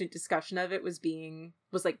constant discussion of it was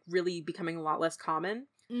like really becoming a lot less common.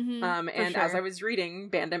 And as I was reading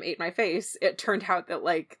Fandom Ate My Face, it turned out that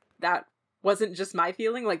like that wasn't just my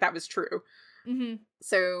feeling, like that was true.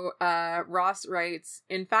 So Ross writes,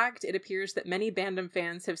 in fact, it appears that many Fandom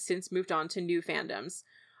fans have since moved on to new fandoms.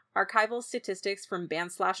 Archival statistics from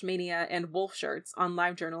Band/Mania and Wolf Shirts on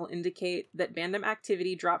LiveJournal indicate that Fandom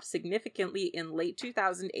activity dropped significantly in late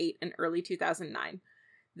 2008 and early 2009.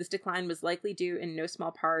 This decline was likely due in no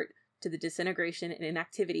small part to the disintegration and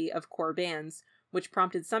inactivity of core bands, which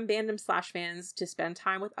prompted some Fandom/fans to spend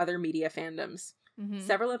time with other media fandoms.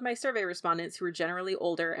 Several of my survey respondents, who were generally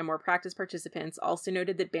older and more practiced participants, also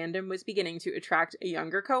noted that Fandom was beginning to attract a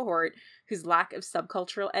younger cohort whose lack of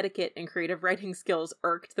subcultural etiquette and creative writing skills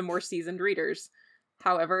irked the more seasoned readers.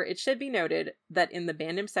 However, it should be noted that in the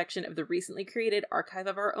Fandom section of the recently created Archive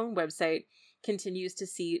of Our Own website continues to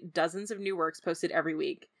see dozens of new works posted every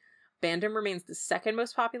week. Fandom remains the second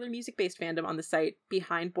most popular music-based fandom on the site,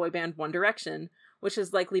 behind boy band One Direction, which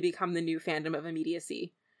has likely become the new fandom of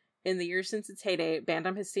immediacy. In the years since its heyday,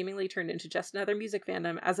 Fandom has seemingly turned into just another music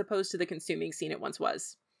fandom as opposed to the consuming scene it once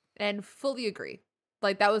was. And fully agree.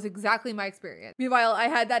 Like, that was exactly my experience. Meanwhile, I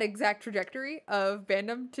had that exact trajectory of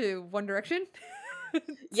Fandom to One Direction.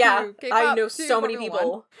 Yeah, K-pop, I know so many Formula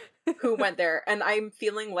people who went there. And I'm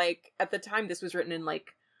feeling like, at the time this was written in,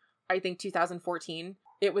 like, I think 2014,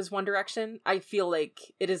 it was One Direction. I feel like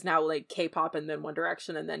it is now, like, K-pop and then One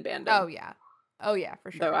Direction and then Fandom. Oh, yeah. Oh, yeah,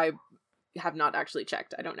 for sure. Though I have not actually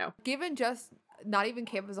checked. I don't know. Given just not even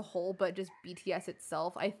K-pop as a whole, but just BTS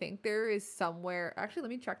itself, I think there is somewhere. Actually,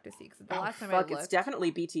 let me check to see, because the last time I looked, it's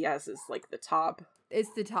definitely BTS is like the top.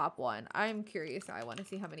 It's the top one. I'm curious now. I want to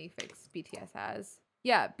see how many fics BTS has.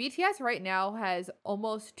 Yeah, BTS right now has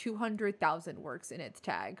almost 200,000 works in its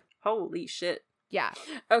tag. Holy shit. Yeah.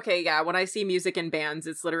 Okay, yeah. When I see music and bands,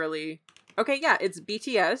 it's literally okay. Yeah, it's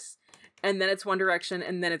BTS, and then it's One Direction,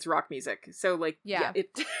 and then it's rock music. So like, yeah it.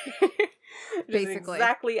 Basically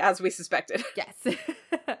exactly as we suspected. Yes.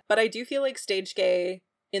 But I do feel like stage gay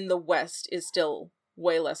in the West is still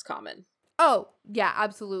way less common. Oh, yeah,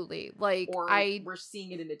 absolutely. Like, we're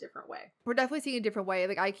seeing it in a different way. We're definitely seeing a different way.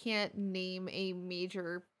 Like, I can't name a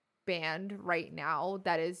major band right now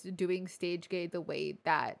that is doing stage gay the way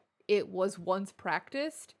that it was once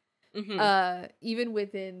practiced. Even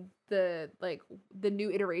within the new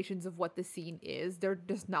iterations of what the scene is, they're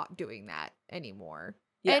just not doing that anymore.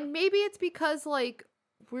 Yeah. And maybe it's because, like,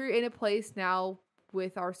 we're in a place now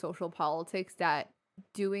with our social politics that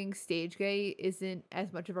doing stage gay isn't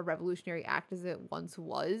as much of a revolutionary act as it once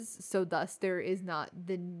was. So thus there is not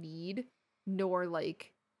the need nor,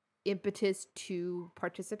 like, impetus to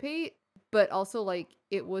participate. But also, like,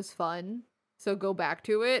 it was fun. So go back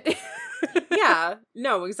to it. Yeah.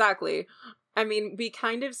 No, exactly. I mean, we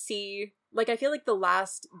kind of see, like, I feel like the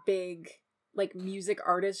last big, like, music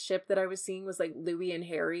artist ship that I was seeing was like Louis and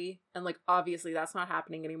Harry, and like obviously that's not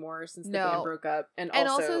happening anymore since the band broke up. And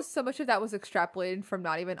also so much of that was extrapolated from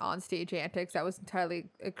not even on stage antics. That was entirely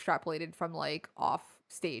extrapolated from like off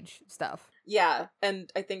stage stuff. Yeah,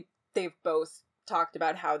 and I think they've both talked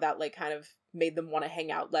about how that like kind of made them want to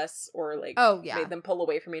hang out less, or like made them pull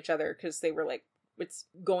away from each other because they were like, it's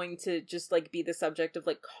going to just like be the subject of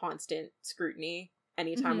like constant scrutiny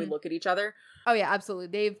anytime we look at each other. Oh yeah,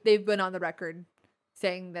 absolutely. They've been on the record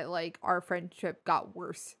saying that like our friendship got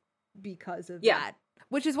worse because of that.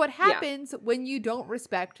 Which is what happens when you don't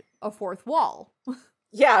respect a fourth wall.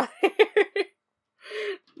 Yeah.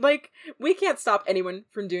 Like, we can't stop anyone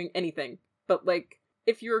from doing anything. But like,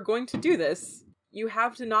 if you're going to do this, you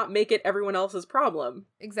have to not make it everyone else's problem.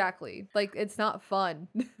 Exactly. Like, it's not fun.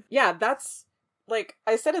 Yeah, that's like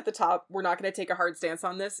I said at the top, we're not going to take a hard stance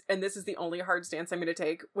on this, and this is the only hard stance I'm going to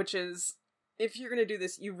take, which is, if you're going to do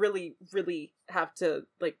this, you really, really have to,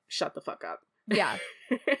 like, shut the fuck up. Yeah.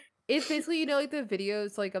 It's basically, you know, like the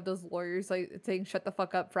videos, like, of those lawyers, like, saying shut the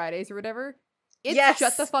fuck up Fridays or whatever. It's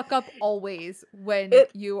shut the fuck up always when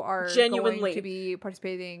you are going to be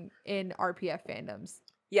participating in RPF fandoms.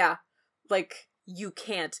 Yeah. Like, you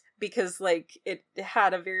can't, because like it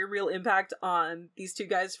had a very real impact on these two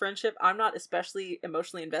guys' friendship. I'm not especially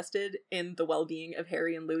emotionally invested in the well-being of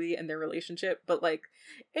Harry and Louis and their relationship, but like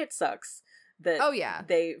it sucks that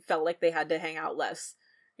they felt like they had to hang out less,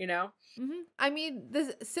 you know? I mean,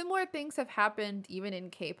 similar things have happened even in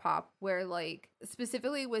K-pop, where like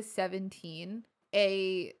specifically with 17,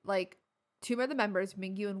 two of the members,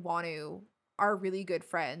 Mingyu and Wonu, are really good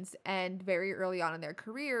friends, and very early on in their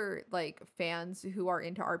career, like, fans who are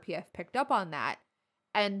into RPF picked up on that,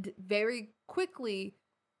 and very quickly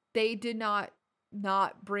they did not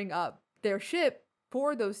bring up their ship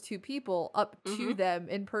for those two people up to them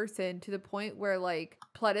in person, to the point where like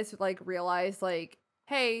Pledis like realized like,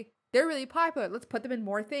 hey, they're really popular, let's put them in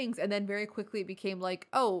more things. And then very quickly it became like,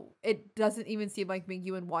 oh, it doesn't even seem like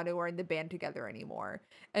Mingyu and Wano are in the band together anymore.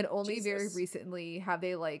 And only very recently have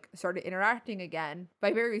they like started interacting again.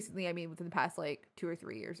 By very recently, I mean within the past like 2 or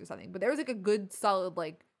 3 years or something. But there was like a good solid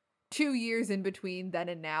like 2 years in between then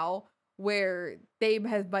and now where they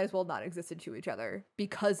might as well not existed to each other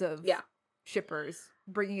because of shippers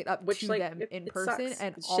bringing it up to them in person. Sucks.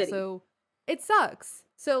 And it's also shitty. It sucks.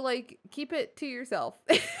 So like keep it to yourself.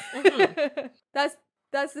 That's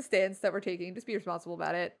the stance that we're taking. Just be responsible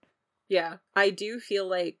about it. Yeah. I do feel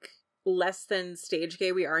like less than stage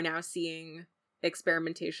gay, we are now seeing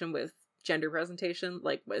experimentation with gender presentation,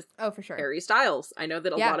 like with for sure Harry Styles. I know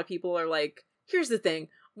that a lot of people are like, here's the thing,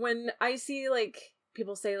 when I see like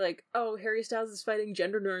people say like, oh, Harry Styles is fighting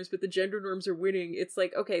gender norms, but the gender norms are winning. It's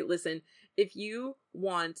like, okay, listen, if you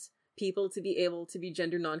want people to be able to be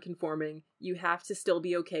gender non-conforming, you have to still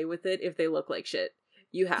be okay with it if they look like shit.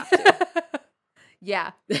 You have to.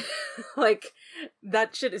 Yeah. Like,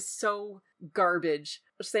 that shit is so garbage.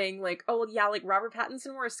 Saying like, oh, yeah, like Robert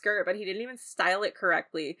Pattinson wore a skirt, but he didn't even style it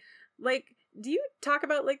correctly. Like, do you talk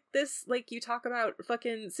about like this like you talk about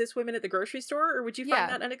fucking cis women at the grocery store, or would you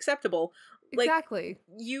find that unacceptable? Like, exactly.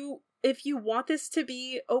 If you want this to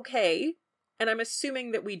be okay, and I'm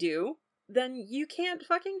assuming that we do, then you can't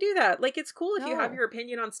fucking do that. Like, it's cool if you have your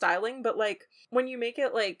opinion on styling, but like when you make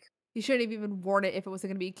it like, you shouldn't have even worn it if it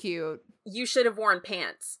wasn't gonna be cute. You should have worn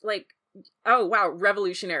pants. Like, oh wow,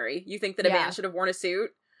 revolutionary. You think that a man should have worn a suit?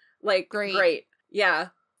 Like, great. Yeah.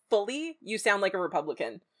 Fully, you sound like a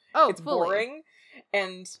Republican. Oh, it's fully boring,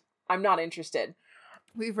 and I'm not interested.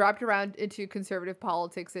 We've wrapped around into conservative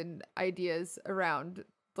politics and ideas around,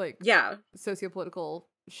 like, sociopolitical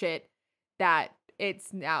shit that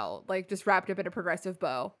it's now, like, just wrapped up in a progressive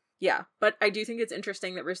bow. Yeah, but I do think it's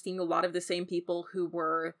interesting that we're seeing a lot of the same people who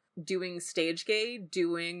were doing stage gay,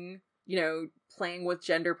 doing, you know, playing with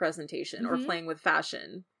gender presentation or playing with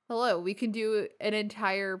fashion. Hello, we can do an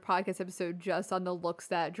entire podcast episode just on the looks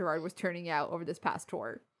that Gerard was turning out over this past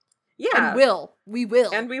tour. Yeah. And we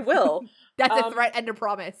will. And we will. That's a threat and a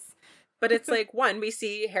promise. But it's like, one, we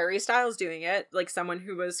see Harry Styles doing it, like someone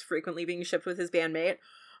who was frequently being shipped with his bandmate.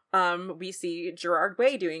 We see Gerard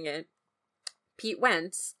Way doing it. Pete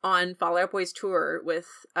Wentz on Fall Out Boy's tour with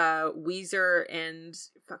Weezer and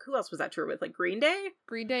who else was that tour with? Like Green Day?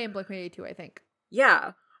 Green Day and Blink-182, I think.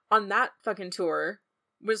 Yeah. On that fucking tour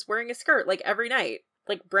was wearing a skirt like every night.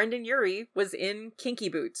 Like Brendan Urie was in Kinky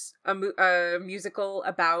Boots, a musical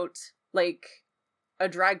about like a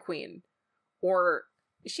drag queen. Or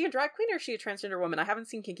is she a drag queen or is she a transgender woman? I haven't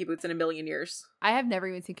seen Kinky Boots in a million years. I have never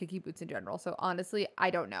even seen Kinky Boots in general, so honestly, I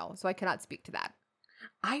don't know. So I cannot speak to that.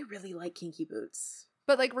 I really like Kinky Boots.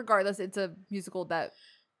 But like regardless, it's a musical that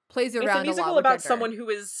plays around a lot with It's a musical about gender. someone who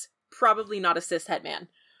is probably not a cishet man.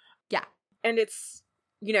 Yeah. And it's,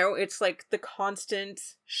 you know, it's like the constant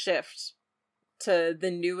shift to the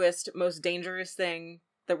newest, most dangerous thing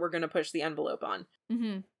that we're going to push the envelope on.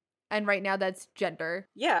 Mm-hmm. And right now that's gender.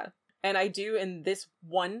 Yeah. And I do, in this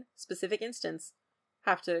one specific instance,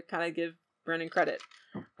 have to kind of give Brennan credit.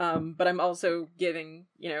 But I'm also giving,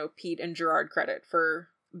 you know, Pete and Gerard credit for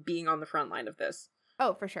being on the front line of this.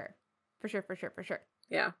 Oh, for sure. For sure.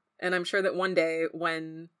 Yeah. And I'm sure that one day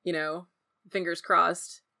when, you know, fingers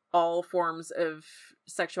crossed, all forms of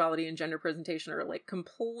sexuality and gender presentation are like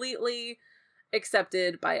completely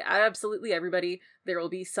accepted by absolutely everybody, there will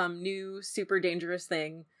be some new super dangerous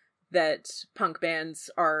thing that punk bands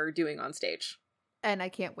are doing on stage. And I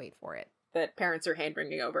can't wait for it. That parents are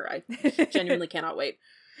hand-wringing over. I genuinely cannot wait.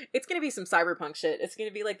 It's gonna be some cyberpunk shit. It's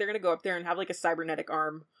gonna be like they're gonna go up there and have like a cybernetic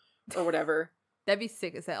arm or whatever. That'd be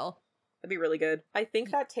sick as hell. That'd be really good. I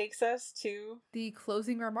think that takes us to the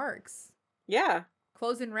closing remarks. Yeah.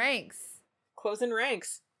 Closing ranks. Closing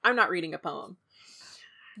ranks. I'm not reading a poem.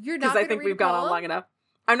 You're not because I think we've gone on long enough.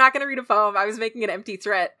 I'm not gonna read a poem. I was making an empty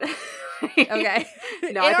threat. Okay.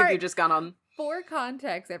 No, I think we've just gone on. For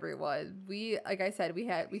context, everyone, we, like I said,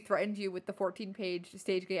 we threatened you with the 14-page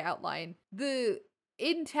stage gate outline. The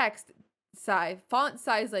in-text size, font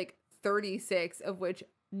size like 36, of which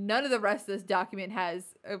none of the rest of this document has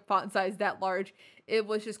a font size that large. It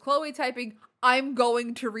was just Chloe typing, "I'm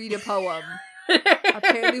going to read a poem."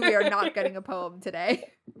 Apparently we are not getting a poem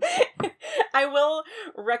today. I will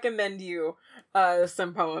recommend you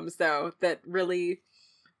some poems, though, that really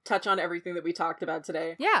touch on everything that we talked about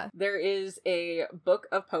today. Yeah. There is a book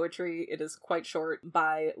of poetry, it is quite short,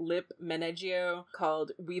 by Lip Meneggio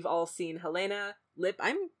called We've All Seen Helena. Lip,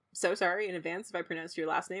 I'm so sorry in advance if I pronounced your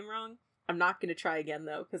last name wrong. I'm not going to try again,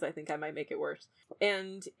 though, because I think I might make it worse.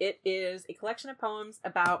 And it is a collection of poems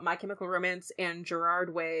about My Chemical Romance and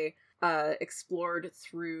Gerard Way, explored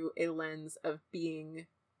through a lens of being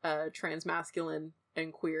transmasculine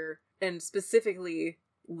and queer, and specifically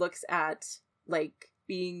looks at, like,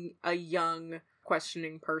 being a young,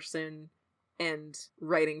 questioning person and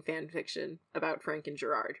writing fan fiction about Frank and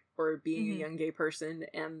Gerard, or being a young gay person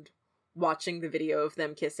and watching the video of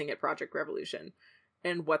them kissing at Project Revolution,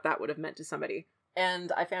 and what that would have meant to somebody.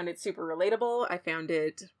 And I found it super relatable. I found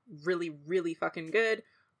it really, really fucking good.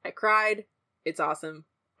 I cried. It's awesome.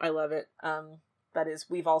 I love it. That is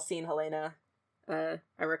We've All Seen Helena. I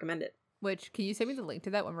recommend it. Which, can you send me the link to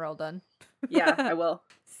that when we're all done? Yeah, I will.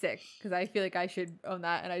 Sick, because I feel like I should own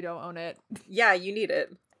that and I don't own it. Yeah, you need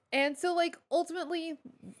it. And so, like, ultimately,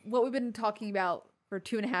 what we've been talking about for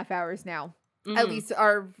 2.5 hours now, at least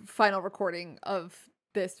our final recording of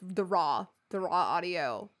this, the raw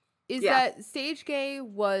audio, is that stage gay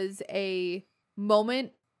was a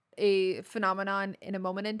moment, a phenomenon in a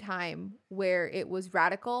moment in time where it was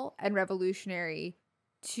radical and revolutionary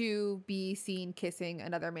to be seen kissing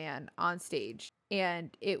another man on stage.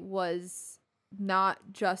 And it was not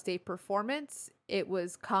just a performance, it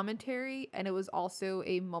was commentary, and it was also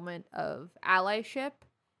a moment of allyship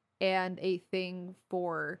and a thing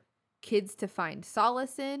for kids to find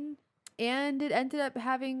solace in. And it ended up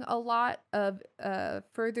having a lot of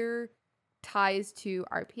further ties to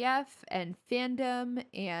RPF and fandom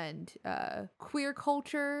and queer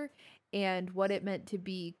culture and what it meant to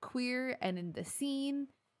be queer and in the scene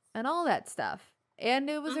and all that stuff. And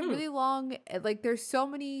it was a really long, like, there's so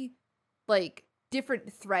many, like,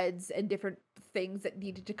 different threads and different things that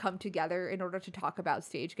needed to come together in order to talk about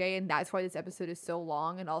stage gay. And that's why this episode is so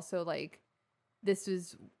long. And also, like, this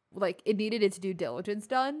was, like, it needed its due diligence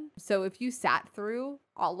done. So if you sat through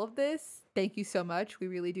all of this, thank you so much. We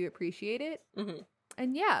really do appreciate it.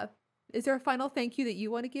 And yeah, is there a final thank you that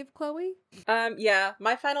you want to give, Chloe? Yeah,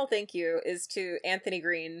 my final thank you is to Anthony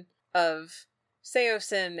Green of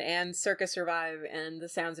Seosin and Circa Survive and The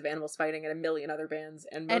Sounds of Animals Fighting and a million other bands,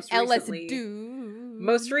 and most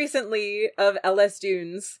recently of LS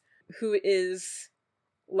Dunes, who is,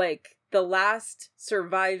 like, the last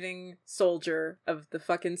surviving soldier of the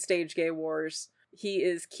fucking stage gay wars. He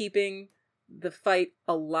is keeping the fight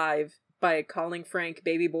alive by calling Frank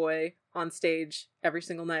baby boy on stage every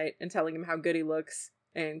single night and telling him how good he looks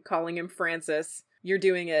and calling him Francis. You're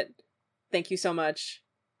doing it. Thank you so much,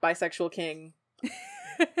 bisexual king.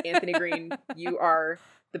 Anthony Green, you are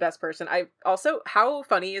the best person. I also, how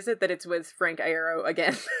funny is it that it's with Frank Iero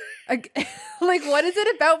again? Like, what is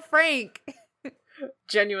it about Frank?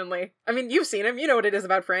 Genuinely. I mean, you've seen him. You know what it is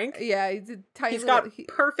about Frank. Yeah, he's a tiny He's got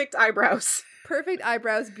perfect eyebrows. Perfect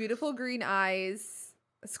eyebrows, beautiful green eyes,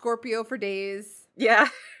 Scorpio for days. Yeah.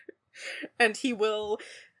 And he will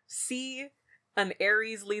see an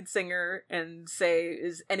Aries lead singer and say,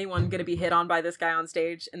 is anyone going to be hit on by this guy on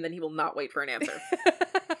stage? And then he will not wait for an answer.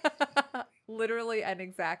 Literally and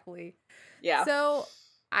exactly. Yeah. So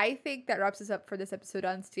I think that wraps us up for this episode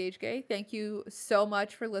on Stage Gay. Thank you so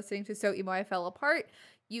much for listening to So Emo I Fell Apart.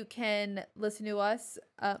 You can listen to us,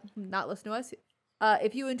 not listen to us.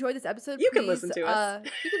 If you enjoyed this episode, you please, can listen to us.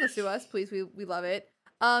 You can listen to us, please. We love it.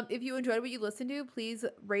 If you enjoyed what you listened to, please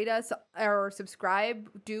rate us or subscribe.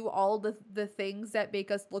 Do all the things that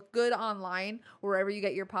make us look good online, wherever you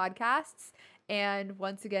get your podcasts. And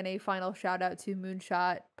once again, a final shout out to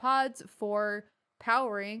Moonshot Pods for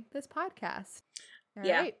powering this podcast. All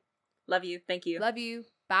right. Love you. Thank you. Love you.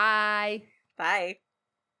 Bye. Bye.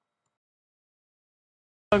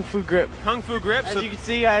 Kung Fu grip. Kung Fu grip? As you can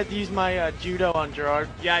see, I had to use my judo on Gerard.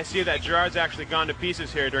 Yeah, I see that. Gerard's actually gone to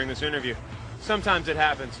pieces here during this interview. Sometimes it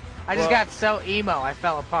happens. I just got so emo, I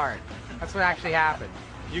fell apart. That's what actually happened.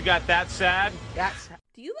 You got that sad? That's...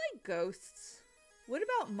 Do you like ghosts? What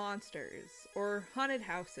about monsters? Or haunted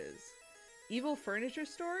houses? Evil furniture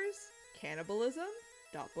stores? Cannibalism?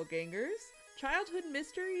 Doppelgangers? Childhood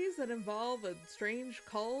mysteries that involve a strange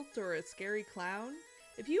cult or a scary clown?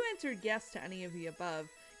 If you answered yes to any of the above,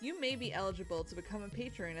 you may be eligible to become a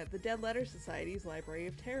patron at the Dead Letter Society's Library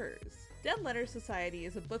of Terrors. Dead Letter Society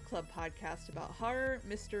is a book club podcast about horror,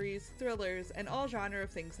 mysteries, thrillers, and all genre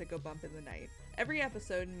of things that go bump in the night. Every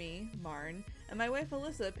episode, me, Marn, and my wife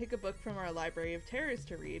Alyssa pick a book from our Library of Terrors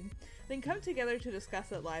to read, then come together to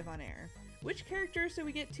discuss it live on air. Which characters did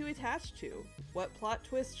we get too attached to? What plot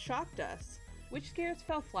twist shocked us? Which scares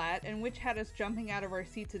fell flat, and which had us jumping out of our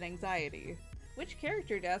seats in anxiety? Which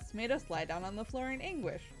character deaths made us lie down on the floor in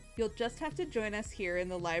anguish? You'll just have to join us here in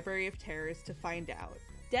the Library of Terrors to find out.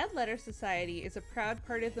 Dead Letter Society is a proud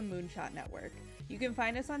part of the Moonshot Network. You can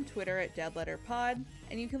find us on Twitter at DeadletterPod,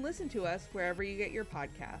 and you can listen to us wherever you get your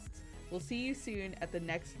podcasts. We'll see you soon at the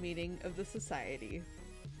next meeting of the Society.